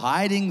was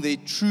hiding their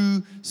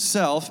true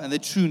self and their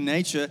true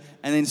nature,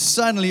 and then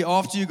suddenly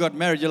after you got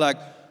married, you're like,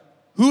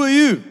 who are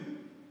you?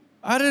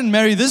 I didn't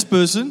marry this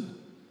person.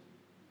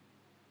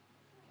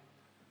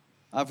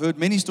 I've heard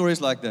many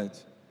stories like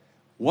that.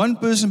 One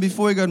person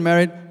before you got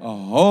married, a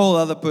whole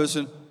other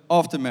person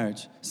after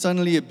marriage.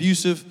 Suddenly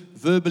abusive,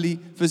 verbally,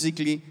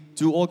 physically,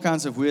 do all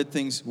kinds of weird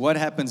things. What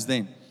happens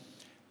then?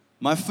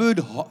 My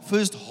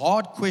first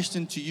hard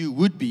question to you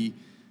would be,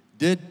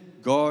 did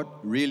God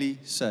really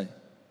say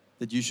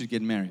that you should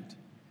get married?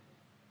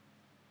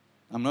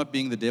 I'm not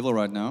being the devil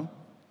right now.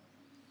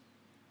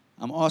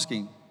 I'm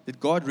asking, did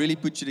God really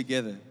put you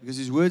together? Because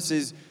His word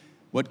says,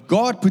 what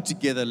God put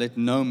together, let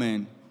no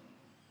man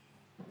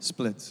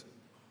split.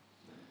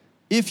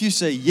 If you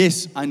say,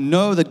 yes, I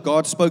know that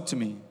God spoke to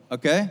me,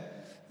 okay,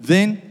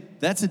 then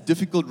that's a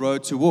difficult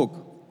road to walk.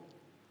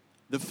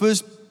 The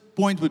first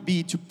point would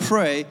be to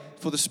pray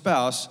for the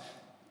spouse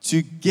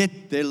to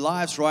get their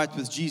lives right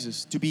with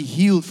Jesus, to be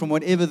healed from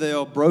whatever they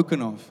are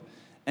broken of,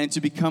 and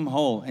to become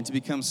whole and to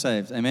become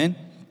saved. Amen?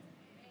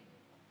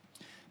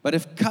 But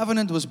if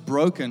covenant was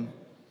broken,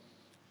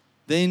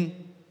 then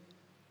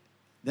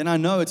I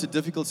know it's a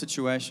difficult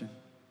situation.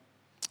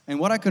 And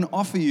what I can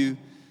offer you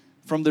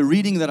from the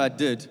reading that I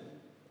did,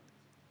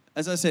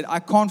 as I said, I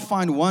can't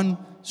find one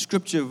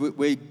scripture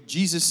where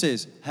Jesus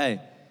says, hey,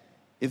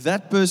 if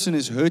that person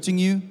is hurting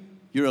you,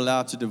 you're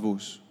allowed to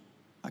divorce.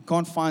 I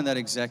can't find that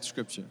exact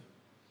scripture.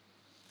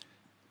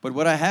 But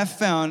what I have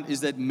found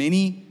is that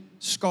many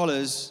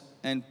scholars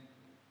and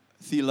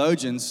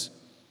theologians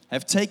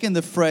have taken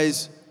the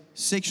phrase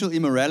sexual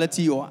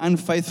immorality or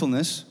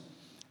unfaithfulness,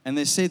 and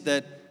they said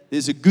that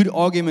there's a good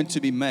argument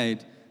to be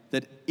made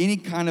that any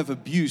kind of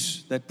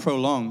abuse that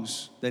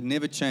prolongs, that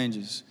never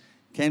changes,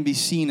 can be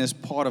seen as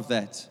part of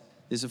that.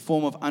 There's a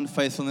form of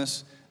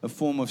unfaithfulness, a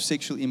form of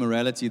sexual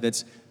immorality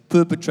that's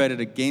perpetrated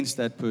against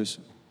that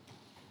person.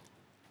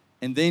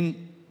 And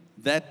then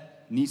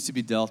that needs to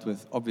be dealt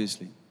with,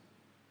 obviously.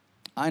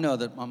 I know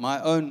that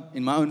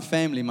in my own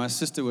family, my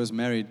sister was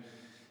married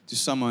to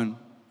someone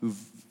who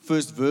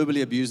first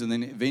verbally abused and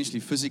then eventually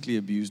physically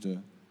abused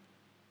her.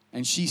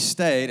 And she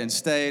stayed and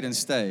stayed and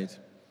stayed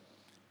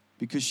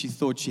because she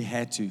thought she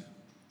had to.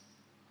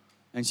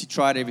 And she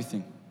tried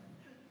everything.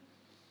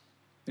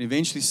 And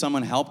eventually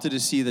someone helped her to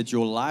see that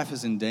your life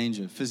is in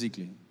danger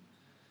physically.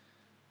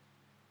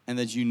 And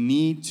that you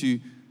need to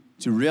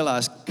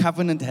realize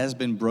covenant has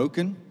been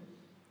broken,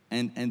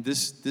 and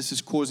this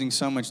is causing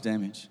so much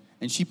damage.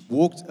 And she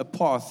walked a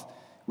path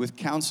with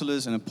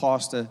counselors and a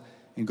pastor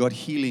and got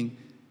healing,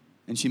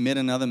 and she met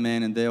another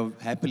man, and they are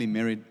happily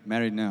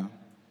married now.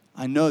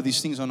 I know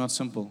these things are not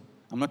simple.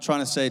 I'm not trying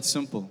to say it's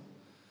simple.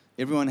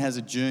 Everyone has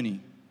a journey.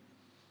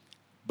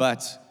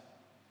 But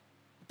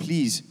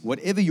please,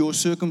 whatever your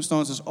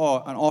circumstances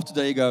are, and after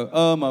that you go,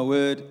 oh my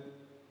word,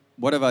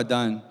 what have I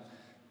done?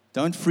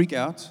 Don't freak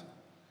out.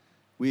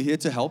 We're here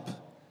to help.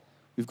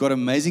 We've got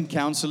amazing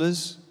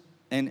counselors,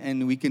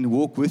 and we can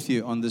walk with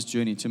you on this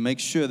journey to make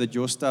sure that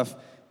your stuff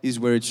is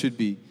where it should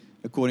be,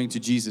 according to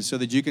Jesus, so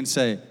that you can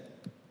say,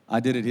 I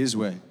did it His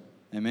way.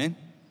 Amen?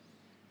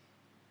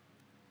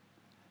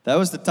 That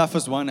was the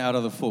toughest one out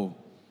of the 4.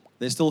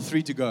 There's still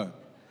 3 to go.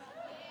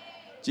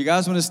 Do you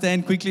guys want to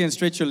stand quickly and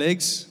stretch your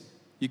legs?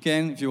 You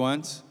can if you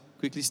want.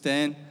 Quickly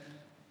stand.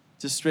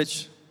 Just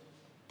stretch.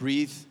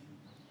 Breathe.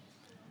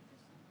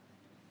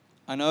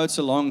 I know it's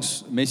a long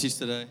message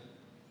today.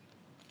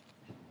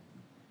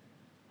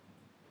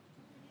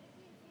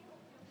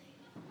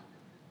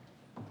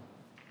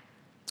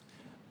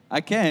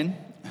 I can,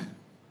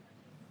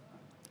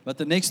 but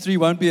the next 3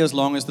 won't be as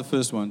long as the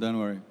first one, don't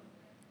worry.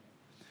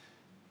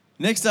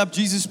 Next up,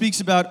 Jesus speaks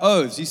about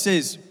oaths. He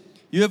says,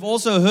 "You have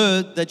also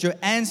heard that your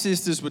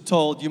ancestors were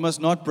told, you must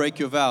not break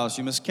your vows.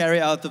 You must carry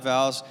out the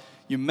vows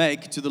you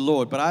make to the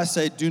Lord. But I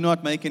say, do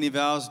not make any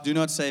vows. Do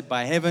not say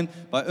by heaven,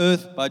 by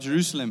earth, by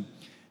Jerusalem.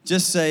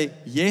 Just say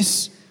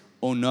yes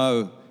or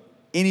no.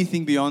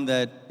 Anything beyond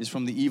that is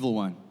from the evil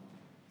one."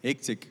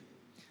 Hectic.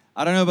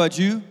 I don't know about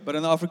you, but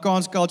in the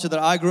Afrikaans culture that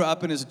I grew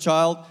up in as a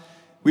child,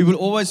 we would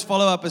always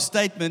follow up a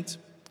statement.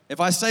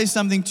 If I say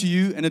something to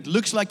you and it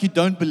looks like you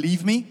don't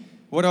believe me,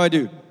 what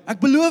do?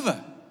 Ek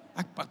beloof.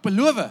 Ek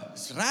beloof.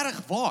 It's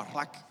regtig waar.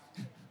 Like,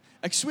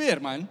 ek swear,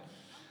 man.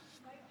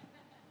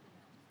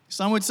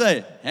 Some would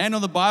say, hand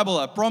on the Bible,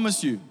 I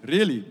promise you.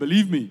 Really,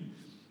 believe me.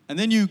 And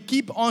then you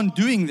keep on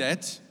doing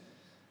that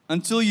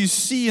until you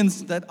see in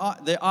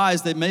their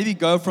eyes, they maybe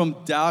go from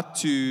doubt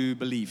to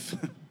belief.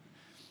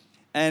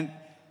 And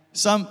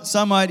some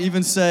might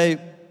even say,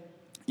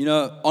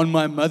 on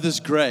my mother's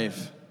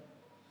grave.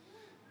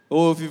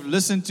 Or if you've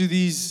listened to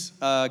these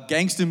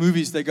gangster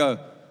movies, they go,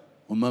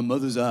 on my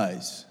mother's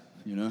eyes,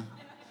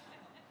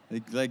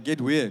 They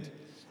get weird.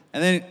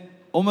 And then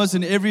almost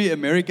in every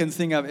American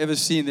thing I've ever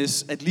seen,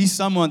 there's at least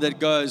someone that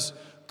goes,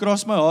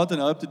 cross my heart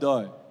and hope to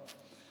die.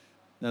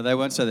 No, they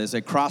won't say that. They say,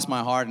 cross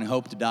my heart and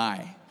hope to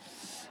die.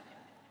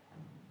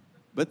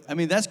 But,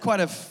 that's quite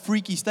a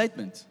freaky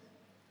statement.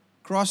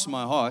 Cross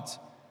my heart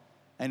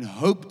and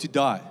hope to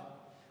die.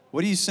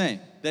 What are you saying?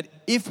 That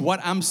if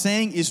what I'm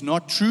saying is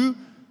not true,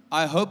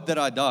 I hope that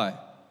I die.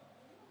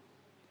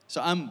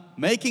 So I'm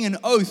making an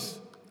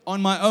oath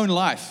on my own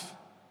life.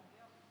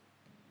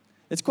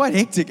 It's quite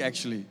hectic,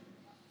 actually.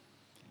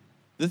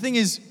 The thing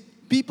is,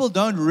 people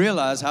don't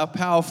realize how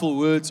powerful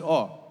words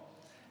are.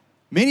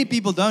 Many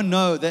people don't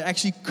know they're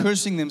actually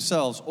cursing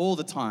themselves all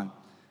the time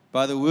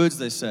by the words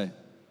they say.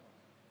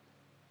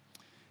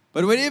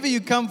 But wherever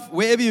you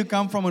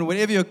come from and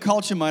whatever your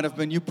culture might have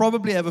been, you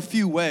probably have a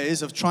few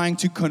ways of trying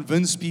to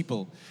convince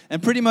people.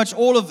 And pretty much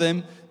all of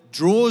them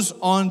draws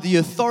on the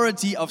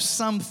authority of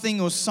something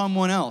or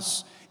someone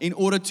else in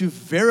order to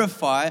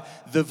verify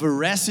the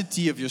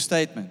veracity of your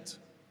statement.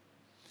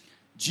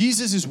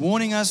 Jesus is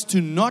warning us to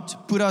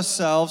not put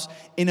ourselves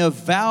in a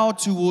vow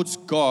towards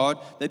God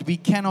that we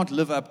cannot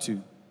live up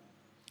to.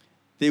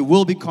 There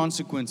will be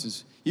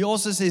consequences. He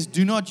also says,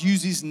 do not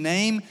use His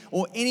name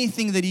or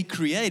anything that He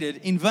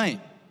created in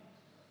vain.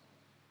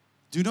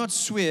 Do not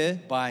swear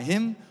by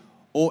Him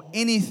or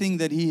anything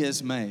that He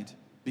has made,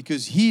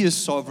 because He is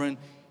sovereign.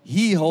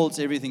 He holds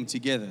everything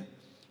together.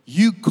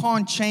 You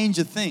can't change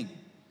a thing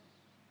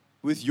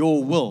with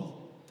your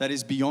will that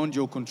is beyond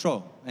your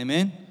control.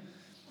 Amen?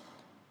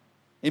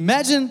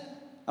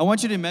 I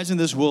want you to imagine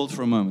this world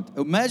for a moment.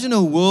 Imagine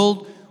a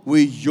world where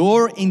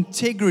your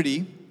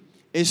integrity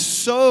is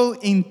so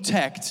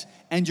intact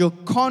and your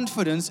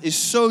confidence is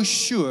so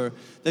sure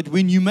that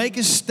when you make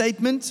a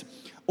statement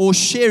or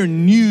share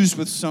news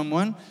with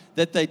someone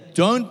that they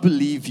don't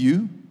believe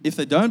you, if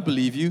they don't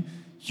believe you,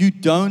 you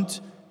don't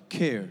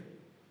care.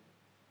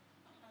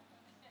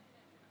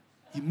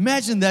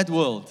 Imagine that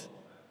world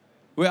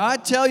where I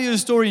tell you a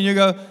story and you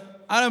go,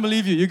 I don't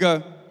believe you. You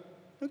go,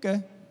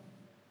 okay.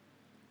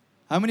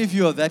 How many of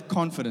you are that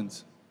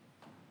confident?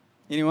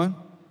 Anyone?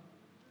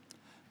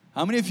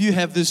 How many of you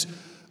have this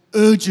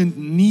urgent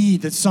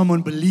need that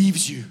someone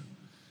believes you?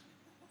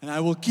 And I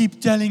will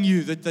keep telling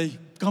you that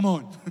come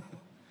on.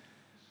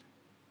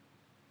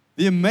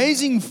 The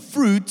amazing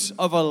fruit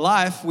of a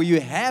life where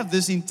you have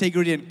this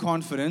integrity and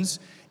confidence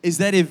is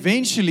that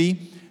eventually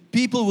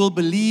people will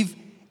believe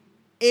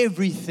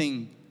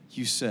everything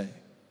you say,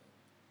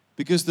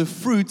 because the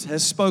fruit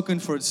has spoken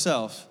for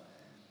itself.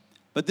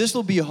 But this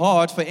will be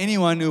hard for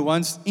anyone who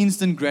wants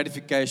instant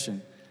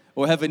gratification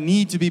or have a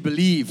need to be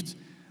believed,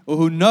 or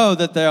who know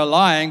that they are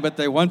lying but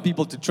they want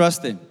people to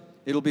trust them.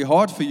 It'll be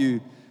hard for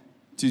you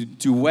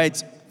to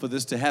wait for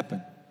this to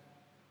happen.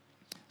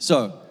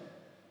 So,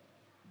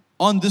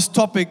 on this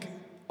topic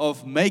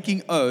of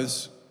making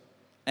oaths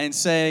and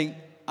saying,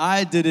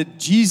 I did it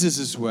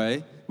Jesus'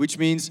 way, which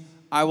means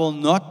I will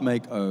not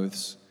make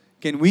oaths,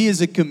 can we as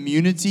a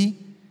community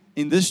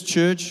in this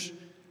church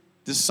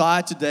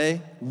decide today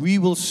we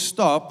will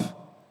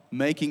stop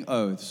making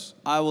oaths?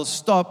 I will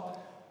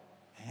stop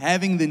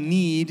having the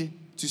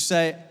need to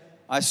say,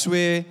 I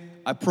swear,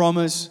 I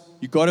promise,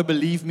 you got to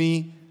believe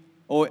me,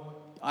 or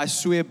I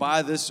swear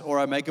by this, or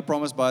I make a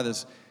promise by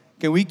this.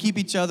 Can we keep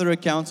each other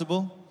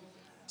accountable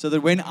so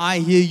that when I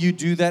hear you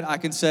do that, I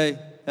can say,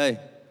 hey,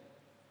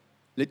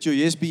 let your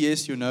yes be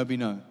yes, your no be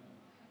no.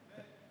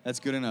 That's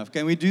good enough.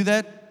 Can we do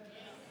that?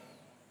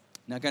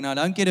 Now,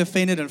 don't get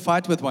offended and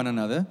fight with one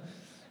another.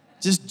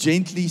 Just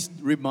gently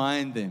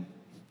remind them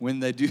when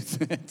they do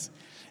that.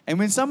 And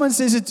when someone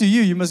says it to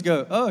you, you must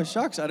go, oh,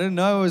 shucks, I didn't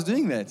know I was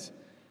doing that.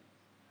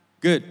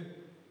 Good.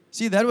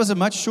 See, that was a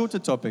much shorter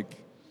topic.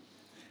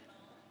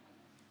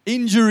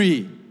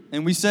 Injury.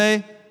 And we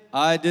say,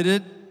 I did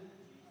it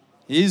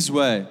His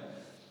way.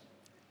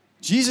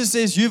 Jesus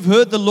says, you've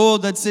heard the law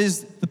that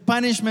says the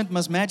punishment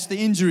must match the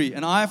injury.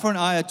 An eye for an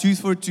eye, a tooth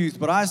for a tooth.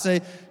 But I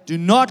say, do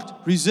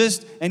not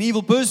resist an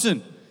evil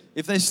person.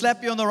 If they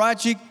slap you on the right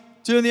cheek,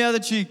 turn the other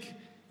cheek.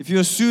 If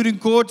you're sued in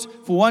court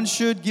for one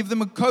shirt, give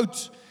them a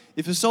coat.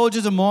 If a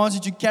soldier demands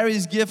that you carry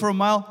his gear for a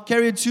mile,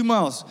 carry it 2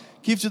 miles.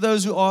 Give to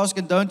those who ask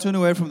and don't turn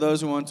away from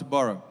those who want to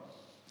borrow.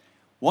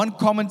 One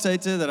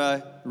commentator that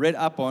I read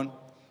up on,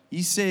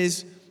 he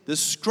says, the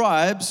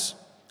scribes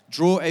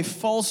draw a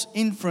false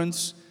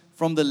inference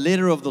from the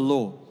letter of the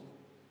law.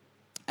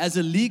 As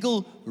a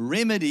legal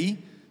remedy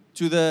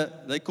to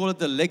they call it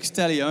the lex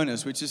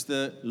talionis, which is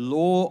the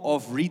law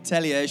of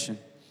retaliation.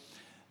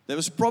 That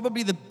was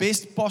probably the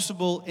best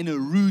possible in a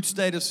rude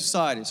state of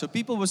society. So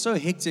people were so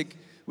hectic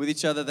with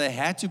each other, they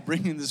had to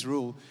bring in this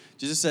rule,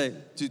 just to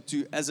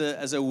say,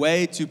 as a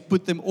way to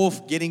put them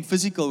off getting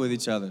physical with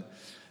each other.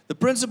 The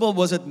principle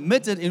was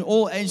admitted in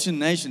all ancient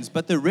nations,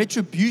 but the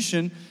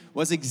retribution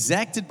was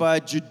exacted by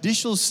a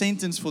judicial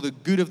sentence for the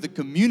good of the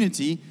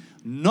community,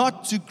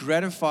 not to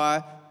gratify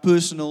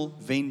personal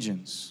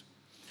vengeance.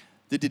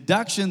 The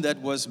deduction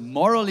that was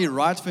morally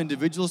right for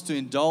individuals to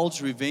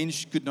indulge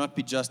revenge could not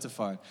be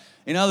justified.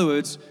 In other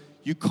words,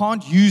 you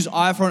can't use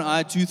eye for an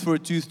eye, tooth for a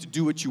tooth to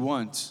do what you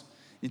want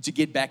and to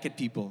get back at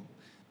people.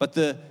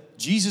 But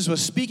Jesus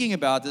was speaking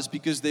about this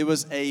because there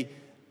was a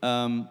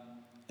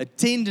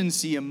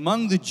tendency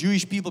among the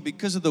Jewish people,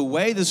 because of the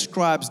way the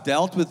scribes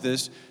dealt with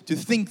this, to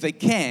think they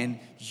can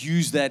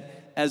use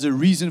that as a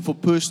reason for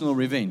personal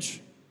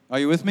revenge. Are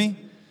you with me?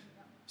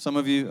 Some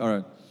of you? All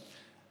right.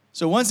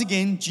 So once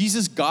again,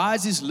 Jesus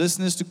guides his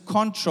listeners to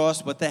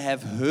contrast what they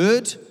have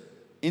heard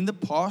in the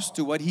past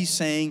to what he's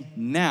saying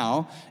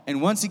now.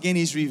 And once again,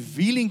 he's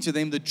revealing to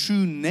them the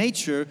true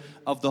nature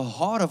of the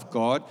heart of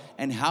God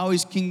and how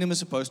his kingdom is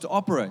supposed to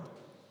operate.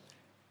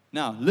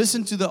 Now,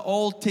 listen to the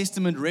Old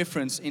Testament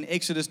reference in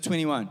Exodus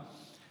 21.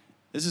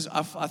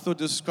 I thought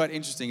this was quite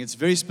interesting. It's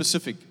very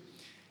specific.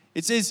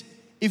 It says,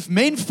 if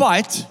men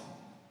fight,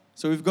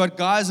 so we've got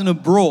guys in a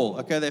brawl,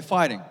 okay, they're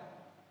fighting,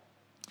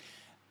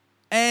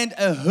 and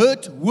a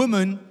hurt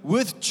woman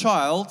with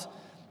child,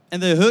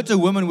 and they hurt a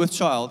woman with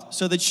child,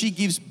 so that she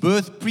gives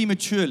birth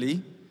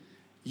prematurely,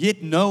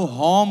 yet no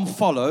harm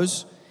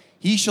follows,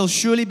 he shall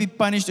surely be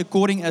punished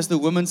according as the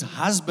woman's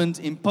husband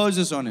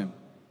imposes on him.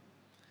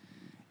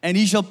 And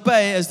he shall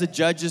pay as the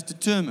judges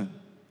determine.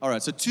 All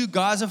right, so 2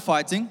 guys are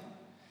fighting.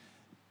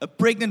 A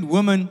pregnant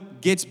woman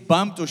gets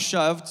bumped or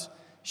shoved.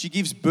 She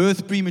gives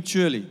birth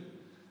prematurely.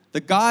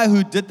 The guy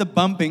who did the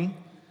bumping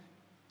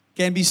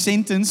can be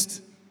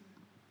sentenced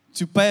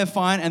to pay a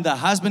fine, and the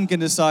husband can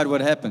decide what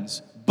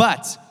happens.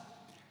 But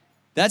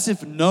that's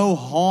if no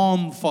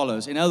harm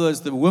follows. In other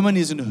words, the woman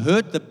isn't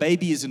hurt, the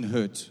baby isn't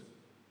hurt.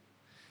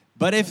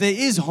 But if there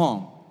is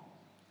harm,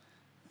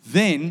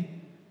 then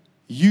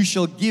you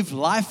shall give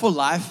life for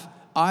life,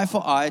 eye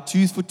for eye,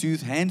 tooth for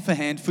tooth, hand for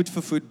hand, foot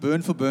for foot,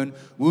 burn for burn,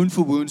 wound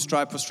for wound,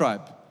 stripe for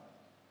stripe.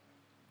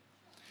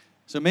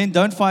 So men,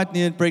 don't fight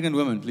near pregnant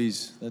women,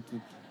 please. That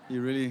would be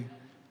a really,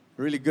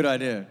 really good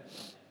idea.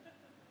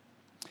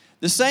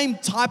 The same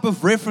type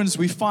of reference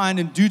we find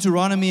in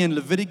Deuteronomy and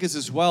Leviticus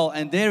as well,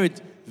 and there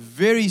it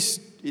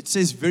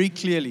says very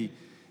clearly,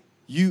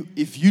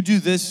 if you do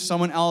this,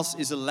 someone else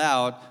is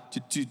allowed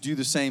to do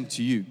the same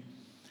to you.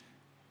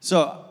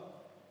 So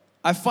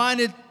I find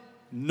it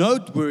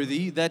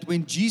noteworthy that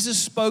when Jesus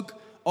spoke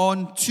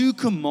on 2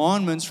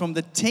 commandments from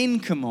the 10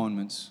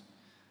 commandments,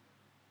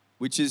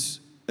 which is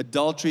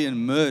adultery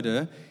and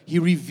murder, he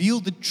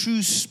revealed the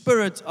true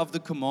spirit of the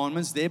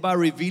commandments, thereby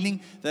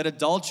revealing that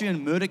adultery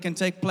and murder can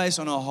take place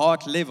on a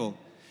heart level.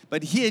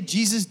 But here,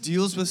 Jesus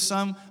deals with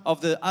some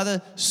of the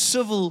other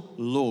civil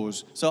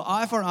laws. So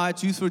eye for eye,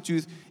 tooth for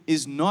tooth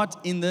is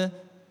not in the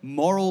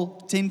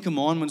moral 10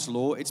 commandments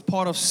law. It's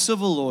part of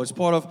civil law. It's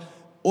part of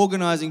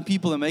organizing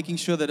people and making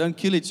sure they don't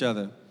kill each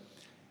other.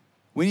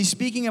 When he's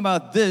speaking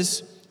about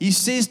this, he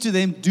says to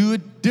them, do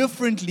it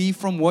differently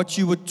from what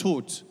you were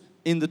taught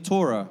in the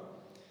Torah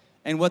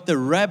and what the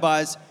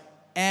rabbis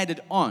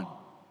added on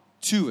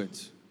to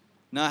it.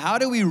 Now, how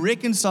do we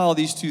reconcile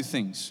these 2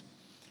 things?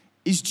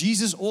 Is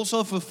Jesus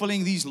also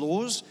fulfilling these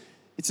laws?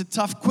 It's a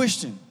tough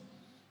question.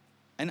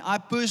 And I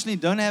personally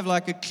don't have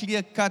like a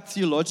clear-cut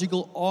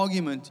theological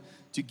argument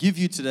to give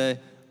you today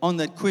on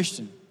that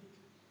question.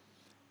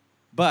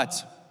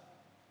 But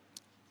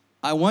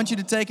I want you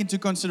to take into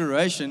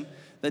consideration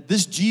that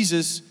this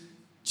Jesus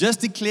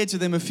just declared to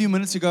them a few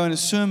minutes ago in a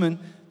sermon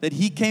that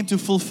he came to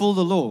fulfill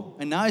the law.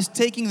 And now he's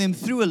taking them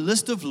through a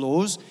list of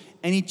laws,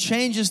 and he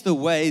changes the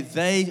way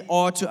they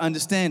are to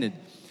understand it.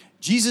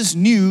 Jesus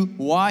knew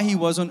why he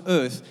was on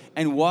earth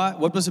and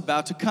what was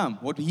about to come,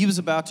 what he was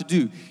about to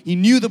do. He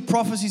knew the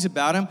prophecies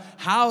about him,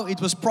 how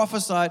it was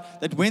prophesied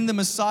that when the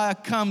Messiah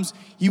comes,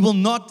 he will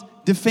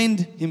not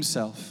defend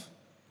himself,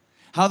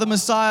 how the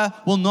Messiah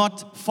will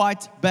not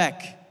fight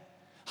back,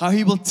 how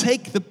he will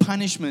take the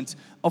punishment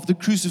of the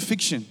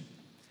crucifixion.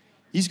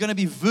 He's going to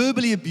be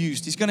verbally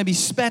abused. He's going to be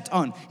spat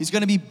on. He's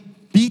going to be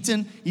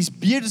beaten. His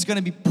beard is going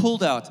to be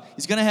pulled out.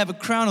 He's going to have a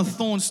crown of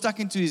thorns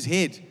stuck into his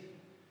head.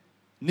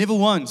 Never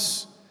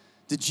once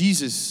did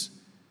Jesus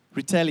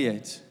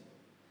retaliate,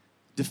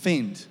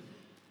 defend,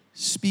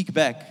 speak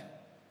back,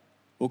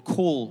 or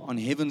call on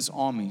heaven's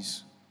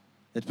armies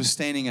that were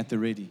standing at the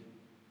ready.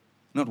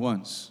 Not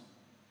once.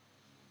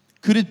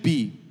 Could it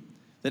be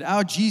that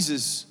our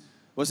Jesus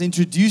was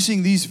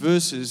introducing these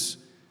verses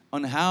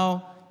on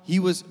how he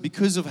was,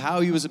 because of how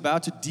he was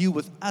about to deal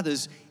with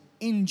others,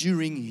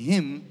 injuring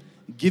him,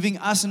 giving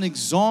us an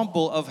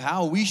example of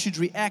how we should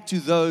react to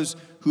those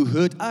who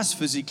hurt us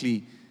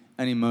physically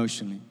and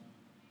emotionally?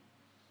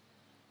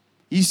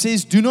 He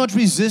says, do not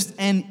resist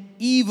an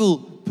evil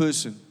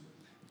person.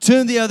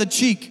 Turn the other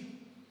cheek.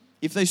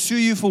 If they sue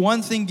you for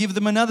one thing, give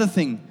them another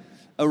thing.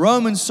 A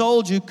Roman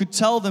soldier could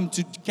tell them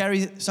to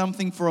carry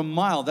something for a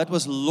mile. That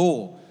was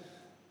law.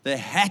 They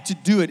had to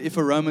do it if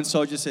a Roman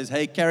soldier says,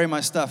 hey, carry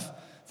my stuff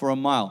for a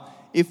mile.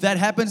 If that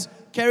happens,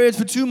 carry it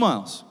for 2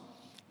 miles.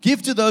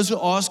 Give to those who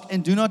ask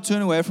and do not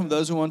turn away from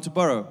those who want to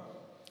borrow.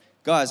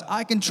 Guys,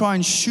 I can try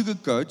and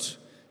sugarcoat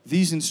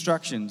these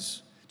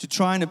instructions to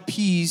try and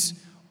appease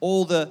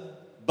all the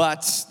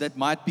buts that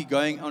might be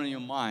going on in your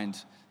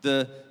mind.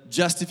 The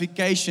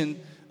justification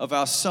of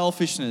our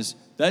selfishness.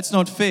 That's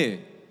not fair.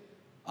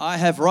 I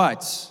have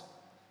rights.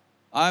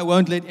 I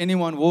won't let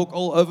anyone walk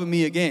all over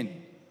me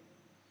again.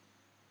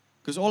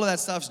 Because all of that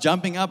stuff's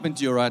jumping up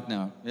into you right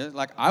now. Yeah?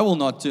 Like, I will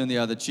not turn the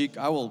other cheek.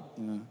 I will,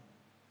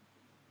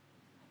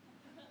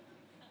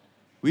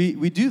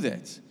 We do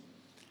that.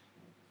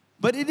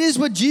 But it is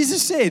what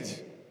Jesus said.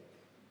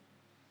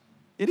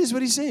 It is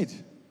what he said.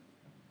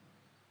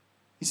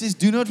 He says,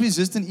 do not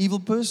resist an evil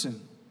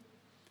person.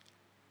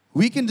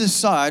 We can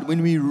decide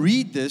when we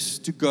read this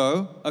to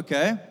go,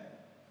 okay,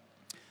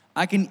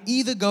 I can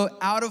either go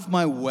out of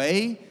my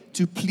way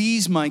to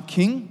please my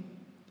king,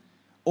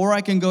 or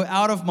I can go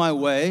out of my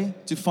way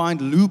to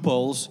find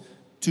loopholes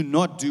to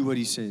not do what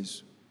he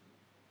says.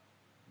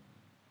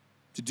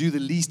 To do the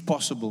least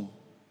possible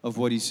of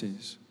what he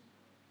says.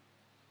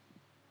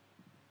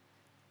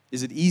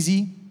 Is it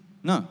easy?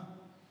 No.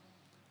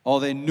 Are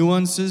there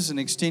nuances and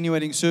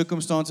extenuating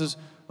circumstances?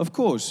 Of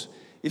course.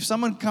 If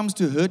someone comes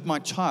to hurt my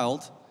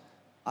child,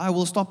 I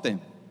will stop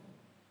them.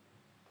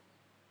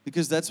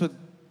 Because that's what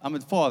I'm a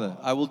father.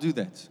 I will do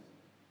that.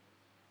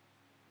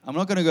 I'm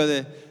not going to go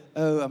there,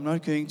 I'm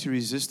not going to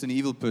resist an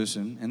evil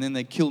person, and then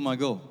they kill my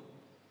girl.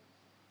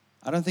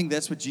 I don't think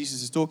that's what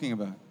Jesus is talking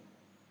about.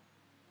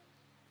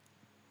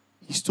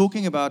 He's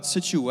talking about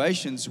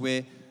situations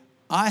where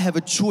I have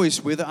a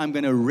choice whether I'm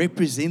going to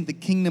represent the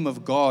kingdom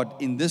of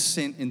God in this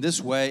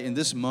way, in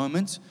this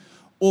moment,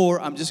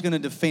 or I'm just going to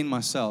defend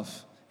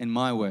myself in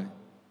my way.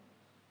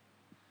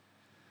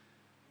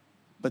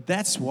 But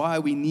that's why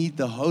we need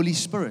the Holy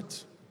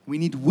Spirit. We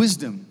need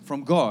wisdom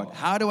from God.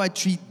 How do I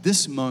treat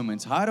this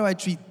moment? How do I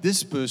treat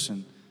this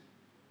person?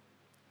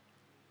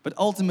 But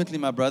ultimately,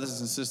 my brothers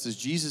and sisters,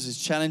 Jesus is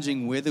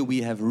challenging whether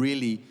we have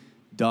really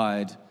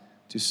died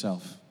to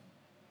self.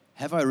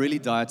 Have I really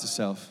died to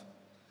self?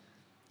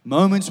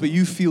 Moments where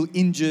you feel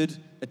injured,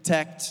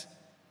 attacked,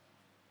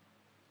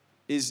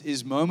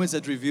 is moments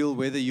that reveal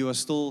whether you are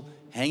still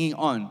hanging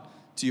on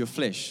to your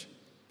flesh,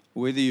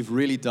 or whether you've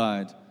really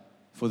died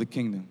for the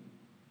kingdom.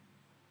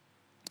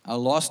 Our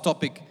last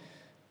topic,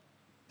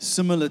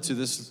 similar to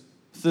this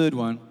third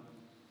one.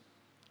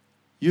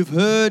 You've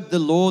heard the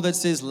law that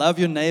says, love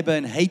your neighbor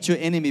and hate your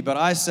enemy. But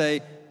I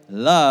say,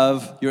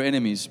 love your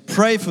enemies.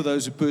 Pray for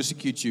those who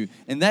persecute you.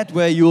 In that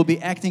way, you will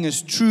be acting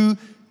as true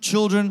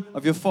children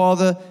of your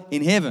Father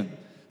in heaven.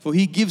 For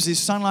he gives his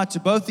sunlight to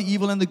both the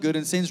evil and the good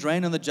and sends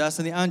rain on the just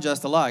and the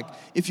unjust alike.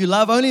 If you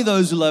love only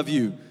those who love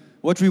you,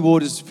 what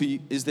reward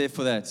is there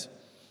for that?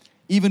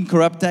 Even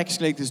corrupt tax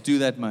collectors do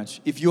that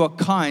much. If you are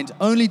kind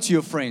only to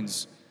your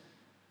friends,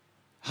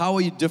 how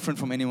are you different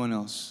from anyone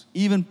else?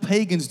 Even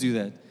pagans do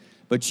that.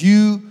 But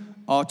you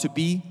are to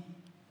be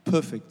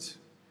perfect,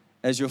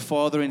 as your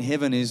Father in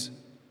heaven is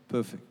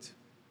perfect.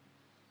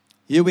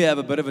 Here we have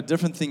a bit of a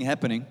different thing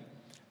happening.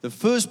 The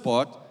first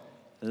part,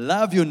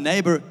 love your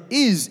neighbor,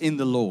 is in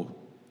the law.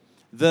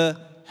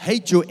 The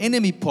hate your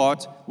enemy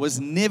part was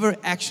never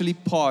actually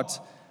part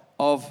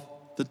of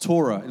the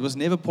Torah. It was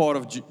never part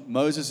of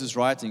Moses'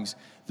 writings.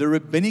 The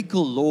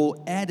rabbinical law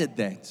added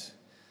that.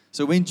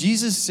 So when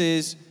Jesus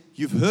says,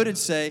 you've heard it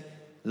say,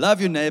 love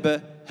your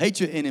neighbor, hate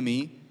your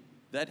enemy,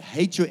 that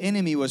hate your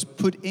enemy was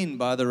put in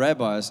by the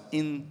rabbis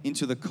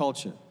into the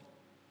culture.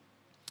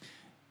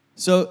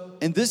 So,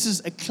 and this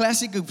is a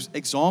classic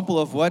example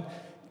of what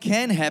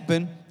can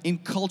happen in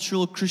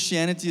cultural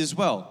Christianity as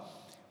well.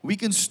 We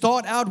can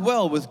start out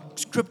well with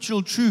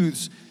scriptural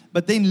truths,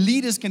 but then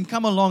leaders can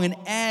come along and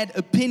add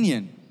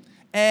opinion,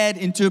 add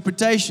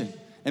interpretation.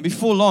 And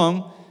before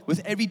long,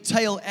 with every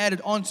tale added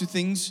onto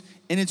things,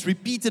 and it's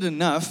repeated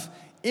enough,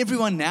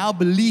 everyone now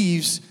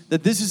believes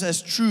that this is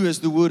as true as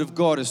the Word of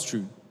God is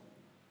true.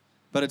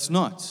 But it's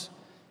not.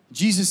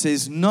 Jesus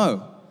says,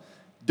 no,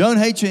 don't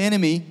hate your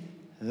enemy,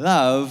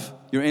 love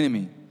your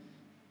enemy.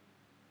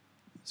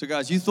 So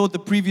guys, you thought the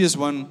previous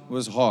one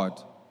was hard.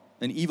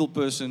 An evil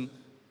person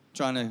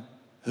trying to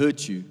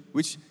hurt you,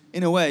 which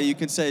in a way you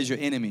can say is your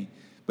enemy.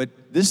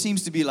 But this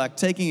seems to be like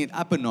taking it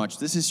up a notch.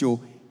 This is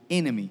your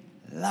enemy.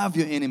 Love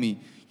your enemy.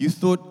 You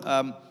thought,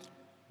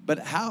 but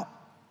how?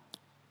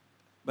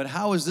 But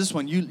how is this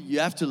one? You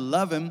have to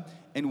love him.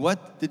 And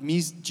what did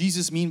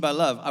Jesus mean by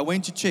love? I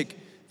went to check.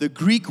 The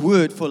Greek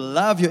word for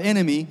love your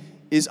enemy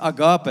is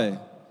agape,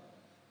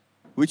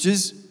 which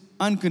is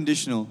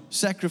unconditional,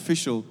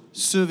 sacrificial,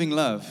 serving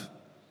love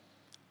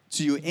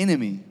to your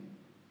enemy.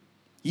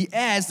 He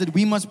adds that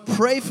we must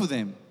pray for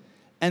them,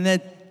 and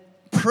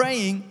that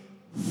praying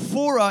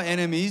for our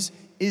enemies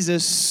is a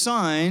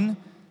sign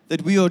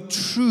that we are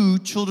true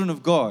children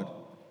of God.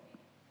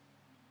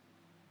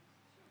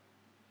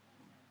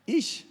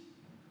 Ish.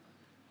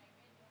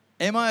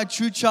 Am I a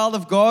true child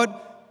of God?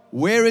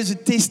 Where is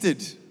it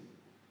tested?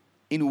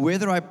 In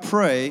whether I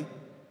pray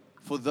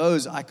for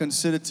those I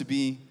consider to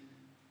be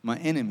my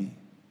enemy.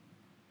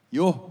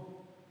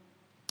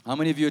 How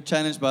many of you are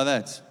challenged by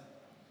that?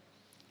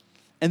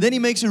 And then he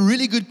makes a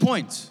really good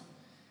point.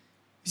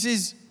 He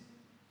says,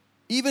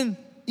 even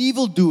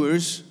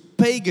evildoers,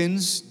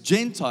 pagans,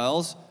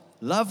 Gentiles,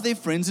 love their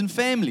friends and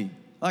family.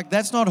 Like,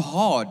 that's not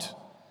hard.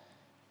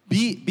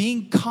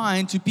 Being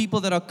kind to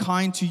people that are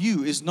kind to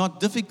you is not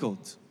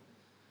difficult.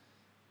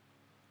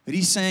 But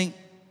he's saying,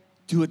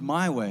 do it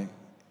my way.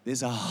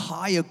 There's a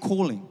higher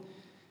calling.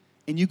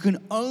 And you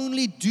can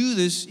only do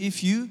this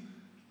if you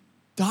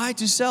die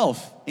to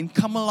self and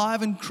come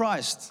alive in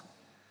Christ.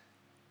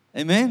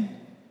 Amen?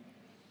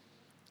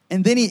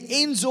 And then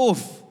he ends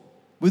off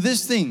with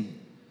this thing.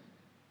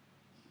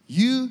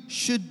 You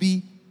should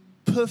be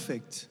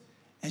perfect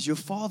as your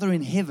Father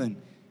in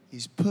heaven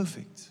is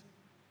perfect.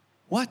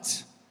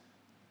 What?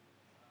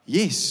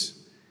 Yes,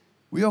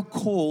 we are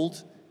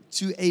called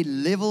to a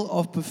level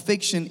of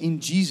perfection in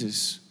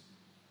Jesus.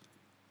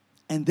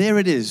 And there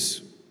it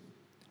is,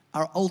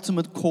 our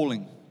ultimate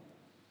calling,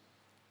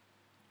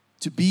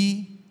 to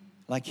be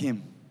like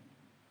Him.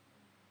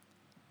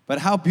 But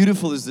how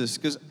beautiful is this?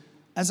 Because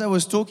as I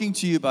was talking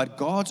to you about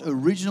God's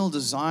original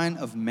design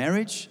of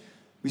marriage,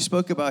 we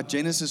spoke about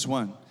Genesis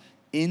 1.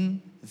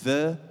 In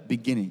the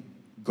beginning,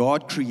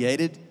 God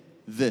created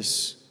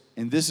this,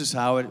 and this is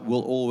how it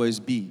will always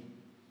be.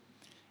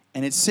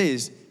 And it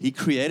says He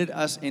created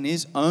us in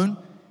His own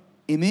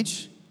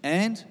image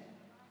and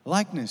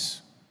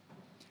likeness.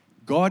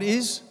 God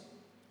is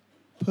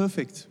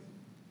perfect.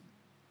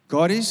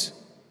 God is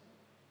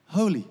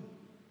holy.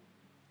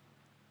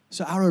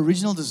 So our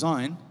original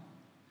design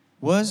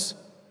was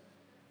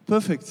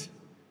perfect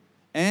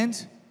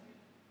and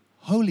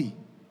holy.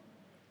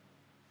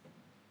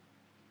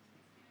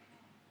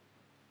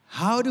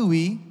 How do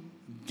we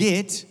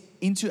get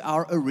into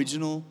our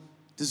original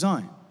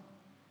design?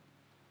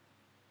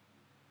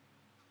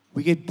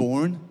 We get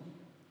born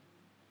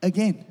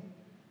again.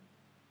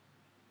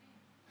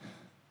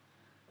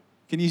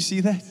 Can you see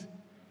that?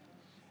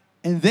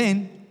 And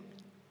then,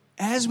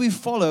 as we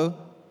follow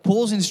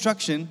Paul's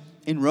instruction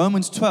in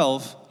Romans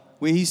 12,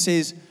 where he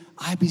says,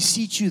 I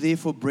beseech you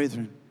therefore,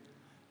 brethren,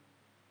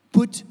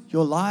 put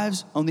your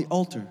lives on the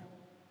altar.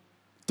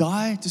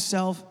 Die to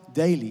self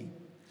daily.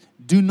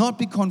 Do not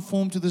be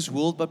conformed to this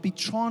world, but be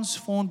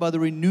transformed by the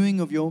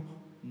renewing of your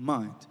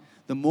mind.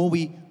 The more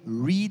we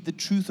read the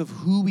truth of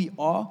who we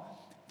are,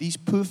 these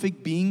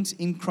perfect beings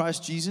in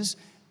Christ Jesus,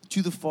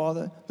 to the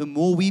Father, the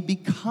more we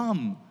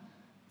become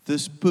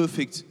this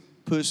perfect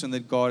person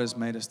that God has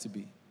made us to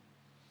be.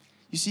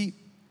 You see,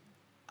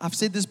 I've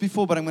said this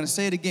before, but I'm going to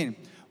say it again.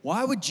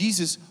 Why would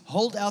Jesus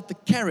hold out the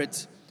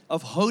carrot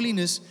of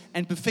holiness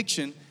and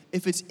perfection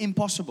if it's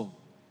impossible?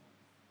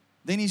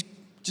 Then He's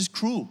just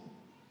cruel.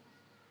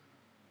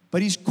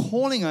 But He's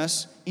calling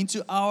us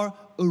into our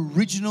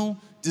original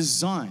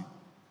design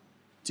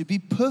to be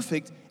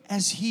perfect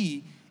as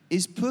He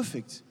is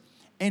perfect.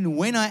 And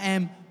when I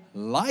am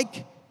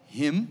like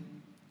Him,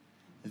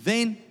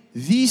 then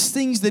these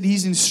things that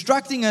He's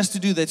instructing us to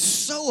do that's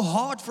so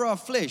hard for our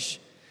flesh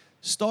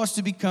starts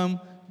to become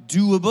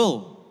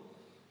doable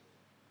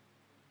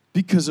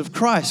because of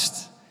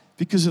Christ,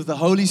 because of the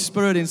Holy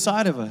Spirit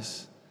inside of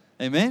us.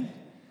 Amen?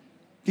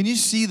 Can you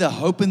see the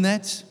hope in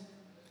that?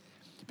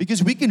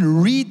 Because we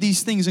can read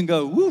these things and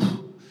go,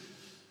 woo,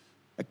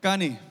 ek kan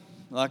nie.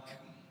 Like,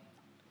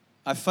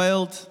 I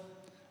failed.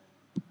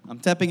 I'm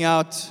tapping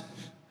out.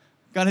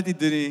 Kan dit nie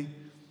doen nie.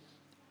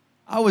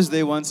 I was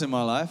there once in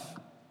my life.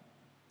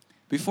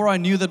 Before I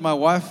knew that my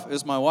wife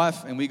is my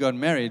wife and we got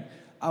married,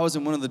 I was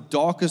in one of the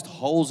darkest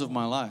holes of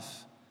my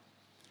life.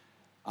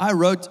 I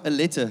wrote a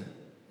letter.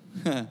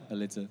 A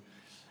letter.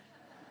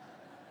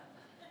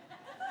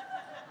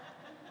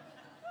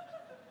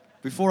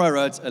 Before I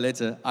wrote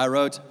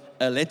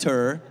a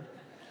letter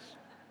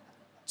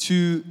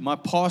to my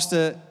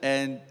pastor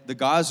and the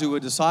guys who were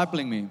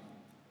discipling me.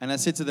 And I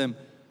said to them,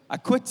 I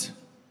quit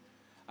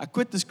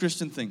this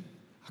Christian thing.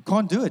 I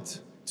can't do it.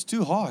 It's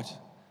too hard.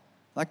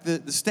 Like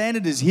the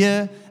standard is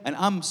here and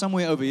I'm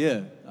somewhere over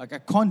here. Like I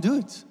can't do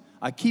it.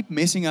 I keep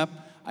messing up.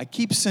 I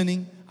keep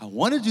sinning. I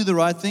want to do the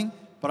right thing,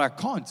 but I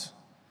can't.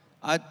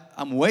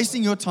 I'm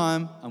wasting your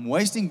time. I'm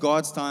wasting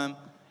God's time.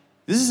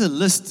 This is a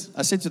list.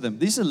 I said to them,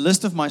 this is a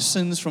list of my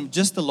sins from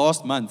just the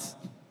last month,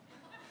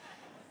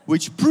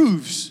 which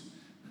proves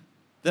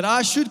that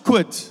I should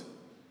quit.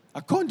 I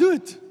can't do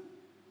it.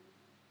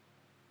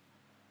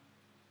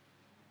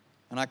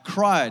 And I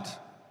cried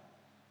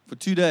for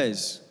 2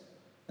 days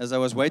as I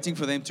was waiting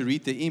for them to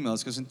read the emails,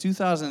 because in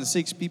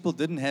 2006, people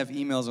didn't have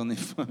emails on their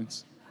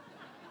phones.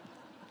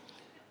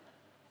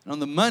 And on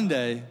the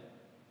Monday,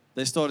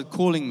 they started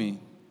calling me,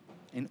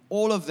 and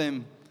all of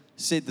them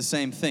said the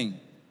same thing.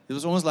 It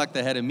was almost like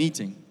they had a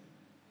meeting.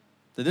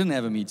 They didn't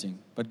have a meeting,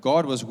 but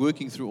God was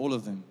working through all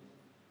of them.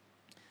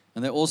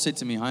 And they all said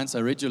to me, Heinz, I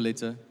read your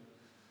letter.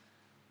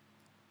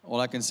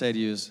 All I can say to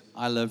you is,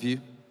 I love you,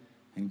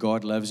 and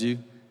God loves you,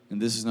 and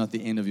this is not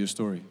the end of your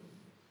story.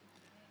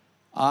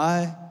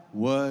 I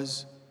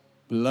was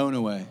blown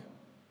away.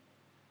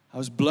 I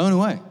was blown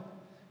away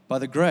by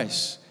the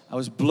grace. I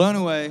was blown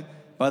away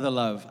by the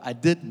love. I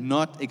did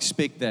not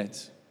expect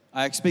that.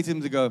 I expected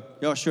him to go,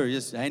 yeah, sure,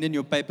 just hand in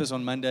your papers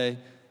on Monday.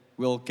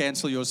 We'll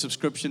cancel your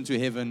subscription to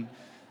heaven.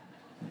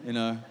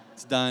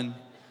 It's done.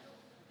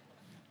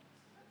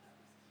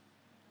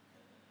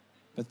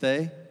 But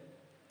they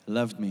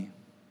loved me.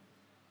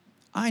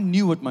 I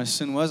knew what my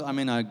sin was. I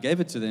mean, I gave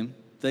it to them.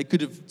 They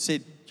could have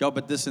said, yeah,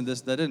 but this and this.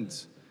 They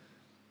didn't.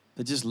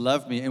 They just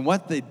loved me. And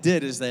what they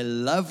did is they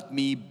loved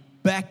me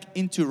back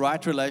into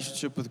right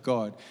relationship with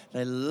God.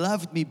 They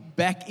loved me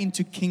back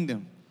into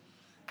kingdom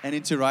and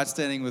into right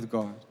standing with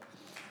God.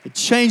 It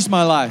changed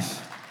my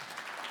life.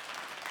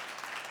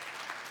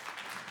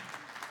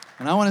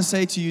 And I want to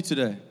say to you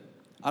today,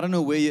 I don't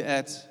know where you're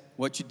at,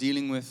 what you're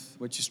dealing with,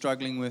 what you're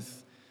struggling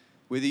with,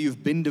 whether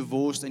you've been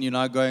divorced and you're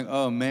now going,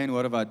 oh man,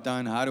 what have I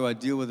done? How do I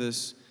deal with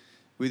this?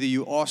 Whether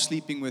you are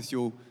sleeping with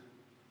your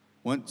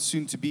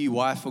soon-to-be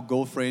wife or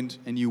girlfriend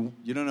and you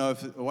don't know,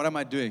 what am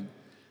I doing?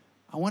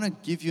 I want to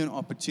give you an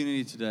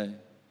opportunity today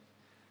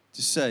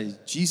to say,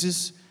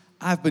 Jesus,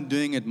 I've been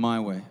doing it my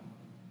way.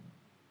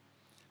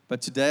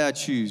 But today I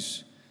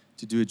choose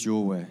to do it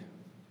your way.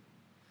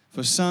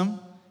 For some,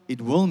 it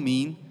will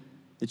mean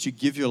that you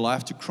give your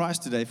life to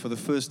Christ today for the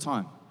first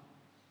time.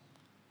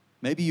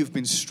 Maybe you've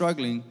been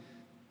struggling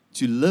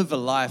to live a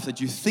life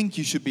that you think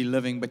you should be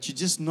living, but you're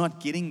just not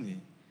getting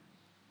there.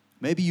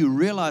 Maybe you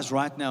realize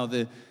right now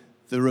the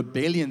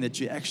rebellion that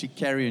you actually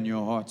carry in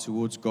your heart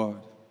towards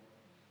God.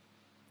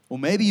 Or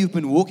maybe you've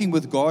been walking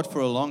with God for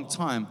a long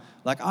time,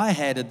 like I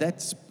had at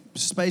that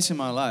space in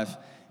my life,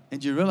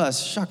 and you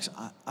realize, shucks,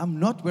 I'm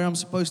not where I'm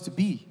supposed to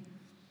be.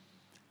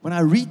 When I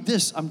read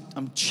this,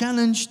 I'm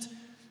challenged.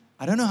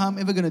 I don't know how I'm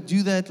ever going to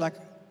do that. Like,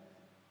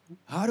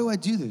 how do I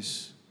do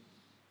this?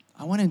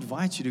 I want to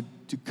invite you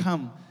to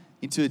come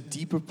into a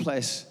deeper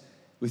place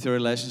with your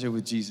relationship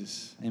with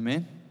Jesus.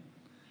 Amen?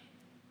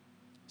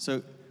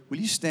 So, will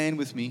you stand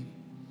with me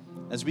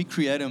as we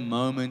create a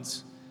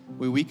moment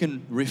where we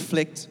can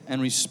reflect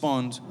and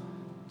respond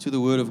to the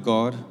Word of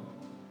God?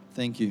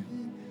 Thank you.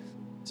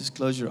 Just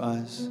close your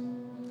eyes.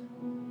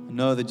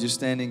 Know that you're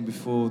standing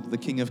before the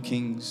King of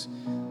Kings,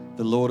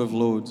 the Lord of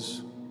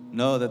Lords.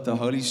 Know that the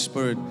Holy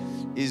Spirit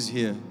is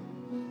here.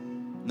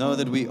 Know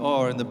that we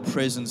are in the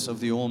presence of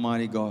the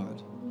Almighty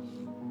God.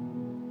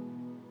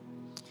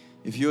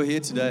 If you're here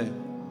today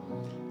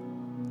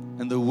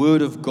and the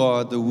Word of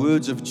God, the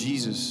words of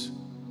Jesus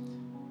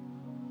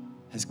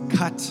has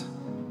cut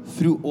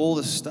through all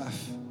the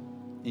stuff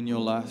in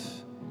your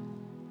life,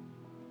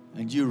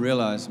 and you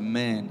realize,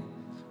 man,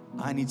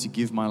 I need to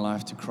give my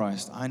life to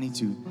Christ. I need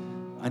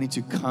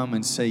to come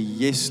and say,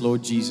 yes,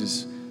 Lord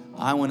Jesus,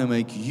 I want to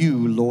make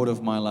you Lord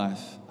of my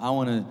life. I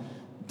want to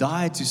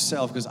die to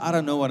self because I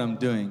don't know what I'm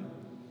doing,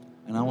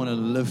 and I want to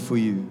live for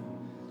you.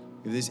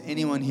 If there's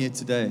anyone here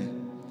today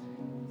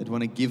that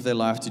want to give their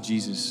life to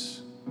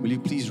Jesus, will you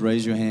please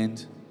raise your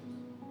hand?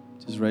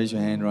 Just raise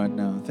your hand right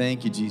now.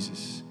 Thank you,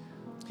 Jesus.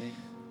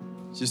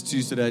 Just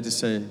choose today to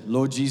say,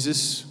 Lord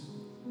Jesus,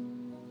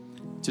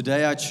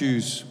 today I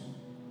choose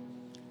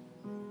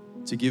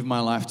to give my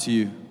life to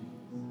you.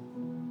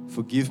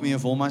 Forgive me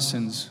of all my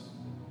sins.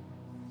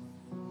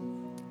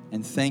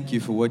 And thank you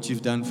for what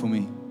you've done for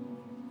me.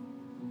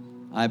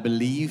 I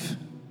believe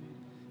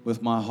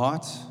with my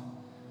heart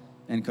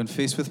and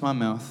confess with my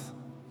mouth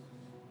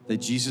that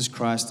Jesus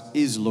Christ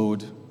is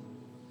Lord,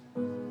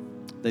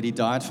 that He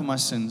died for my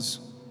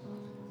sins,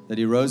 that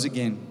He rose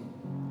again,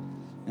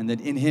 and that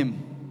in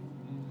Him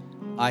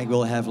I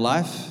will have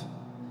life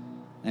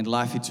and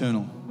life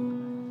eternal.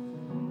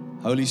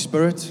 Holy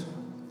Spirit,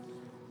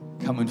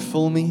 come and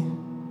fill me,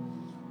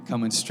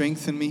 come and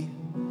strengthen me,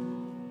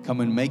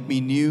 come and make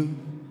me new,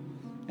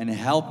 and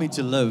help me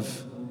to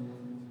live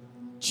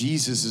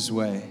Jesus'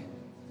 way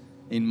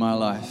in my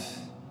life.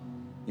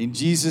 In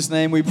Jesus'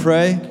 name we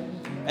pray.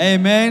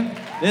 Amen.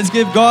 Let's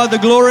give God the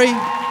glory.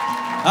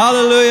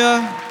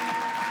 Hallelujah.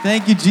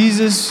 Thank you,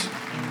 Jesus.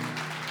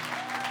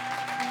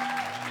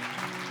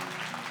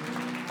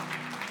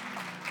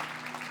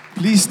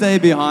 Please stay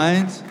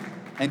behind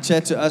and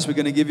chat to us. We're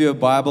going to give you a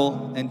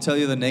Bible and tell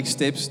you the next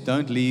steps.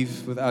 Don't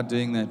leave without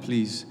doing that,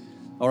 please.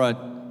 All right.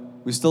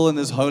 We're still in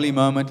this holy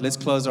moment. Let's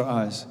close our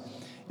eyes.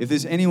 If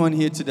there's anyone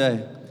here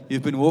today,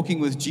 you've been walking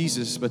with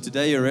Jesus, but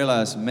today you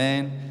realize,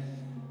 man,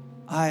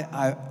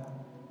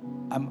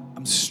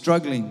 I'm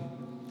struggling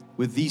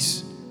with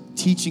these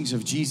teachings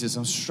of Jesus.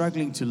 I'm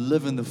struggling to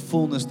live in the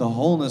fullness, the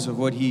wholeness of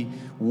what He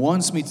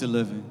wants me to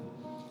live in.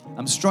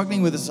 I'm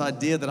struggling with this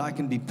idea that I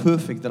can be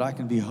perfect, that I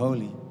can be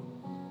holy.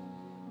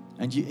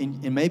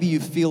 And maybe you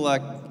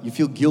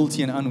feel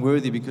guilty and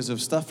unworthy because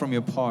of stuff from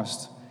your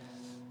past.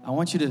 I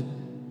want you to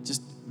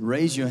just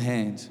raise your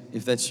hand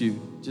if that's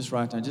you. Just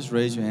right now, just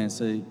raise your hand.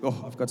 Say,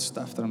 oh, I've got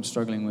stuff that I'm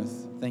struggling with.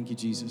 Thank you,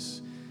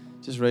 Jesus.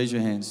 Just raise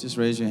your hands. Just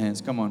raise your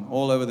hands. Come on.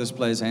 All over this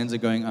place, hands are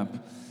going up.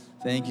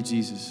 Thank you,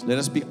 Jesus. Let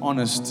us be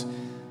honest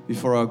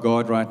before our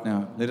God right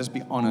now. Let us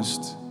be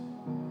honest.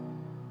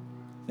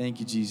 Thank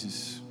you,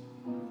 Jesus.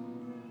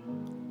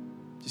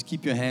 Just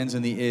keep your hands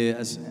in the air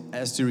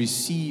as to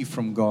receive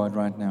from God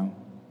right now.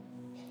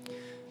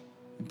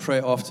 And pray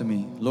after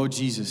me. Lord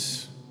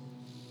Jesus,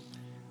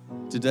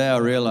 today I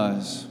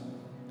realize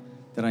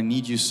that I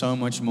need you so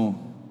much more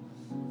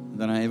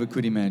than I ever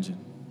could imagine.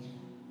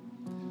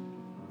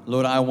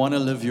 Lord, I want to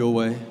live your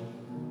way.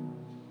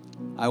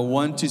 I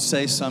want to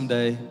say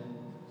someday,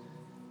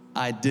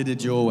 I did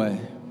it your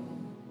way.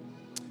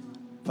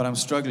 But I'm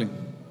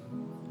struggling.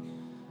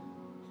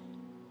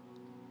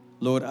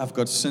 Lord, I've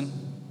got sin.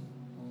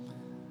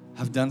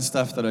 I've done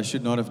stuff that I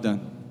should not have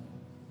done.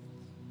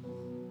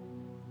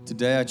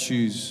 Today I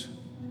choose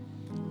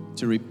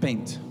to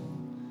repent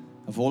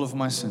of all of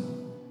my sin.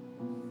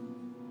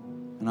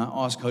 And I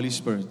ask, Holy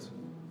Spirit,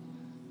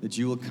 that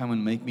you will come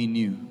and make me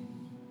new.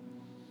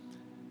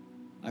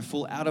 I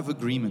fall out of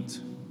agreement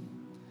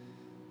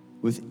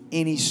with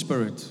any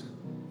spirit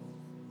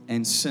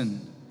and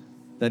sin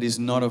that is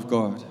not of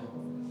God.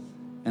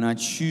 And I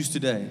choose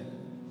today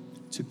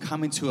to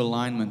come into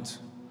alignment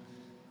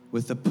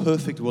with the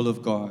perfect will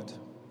of God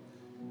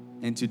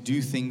and to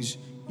do things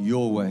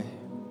your way.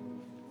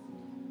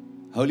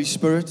 Holy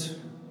Spirit,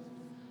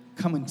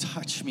 come and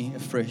touch me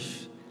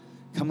afresh.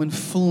 Come and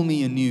fill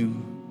me anew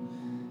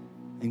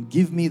and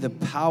give me the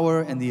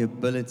power and the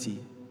ability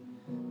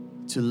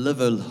to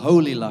live a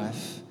holy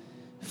life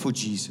for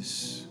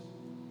Jesus.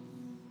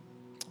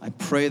 I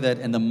pray that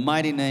in the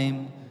mighty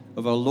name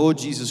of our Lord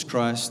Jesus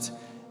Christ,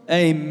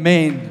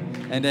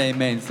 amen and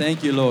amen.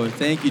 Thank you, Lord.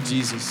 Thank you,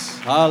 Jesus.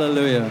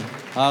 Hallelujah.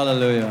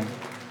 Hallelujah.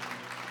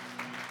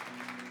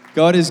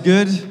 God is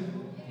good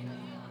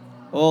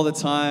all the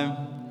time.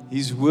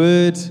 His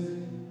word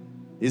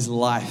is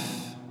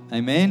life.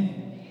 Amen.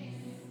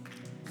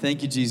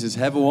 Thank you, Jesus.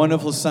 Have a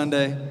wonderful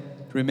Sunday.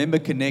 Remember,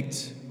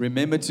 connect.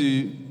 Remember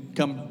to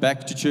come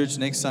back to church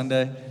next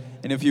Sunday.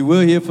 And if you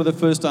were here for the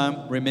first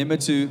time, remember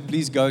to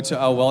please go to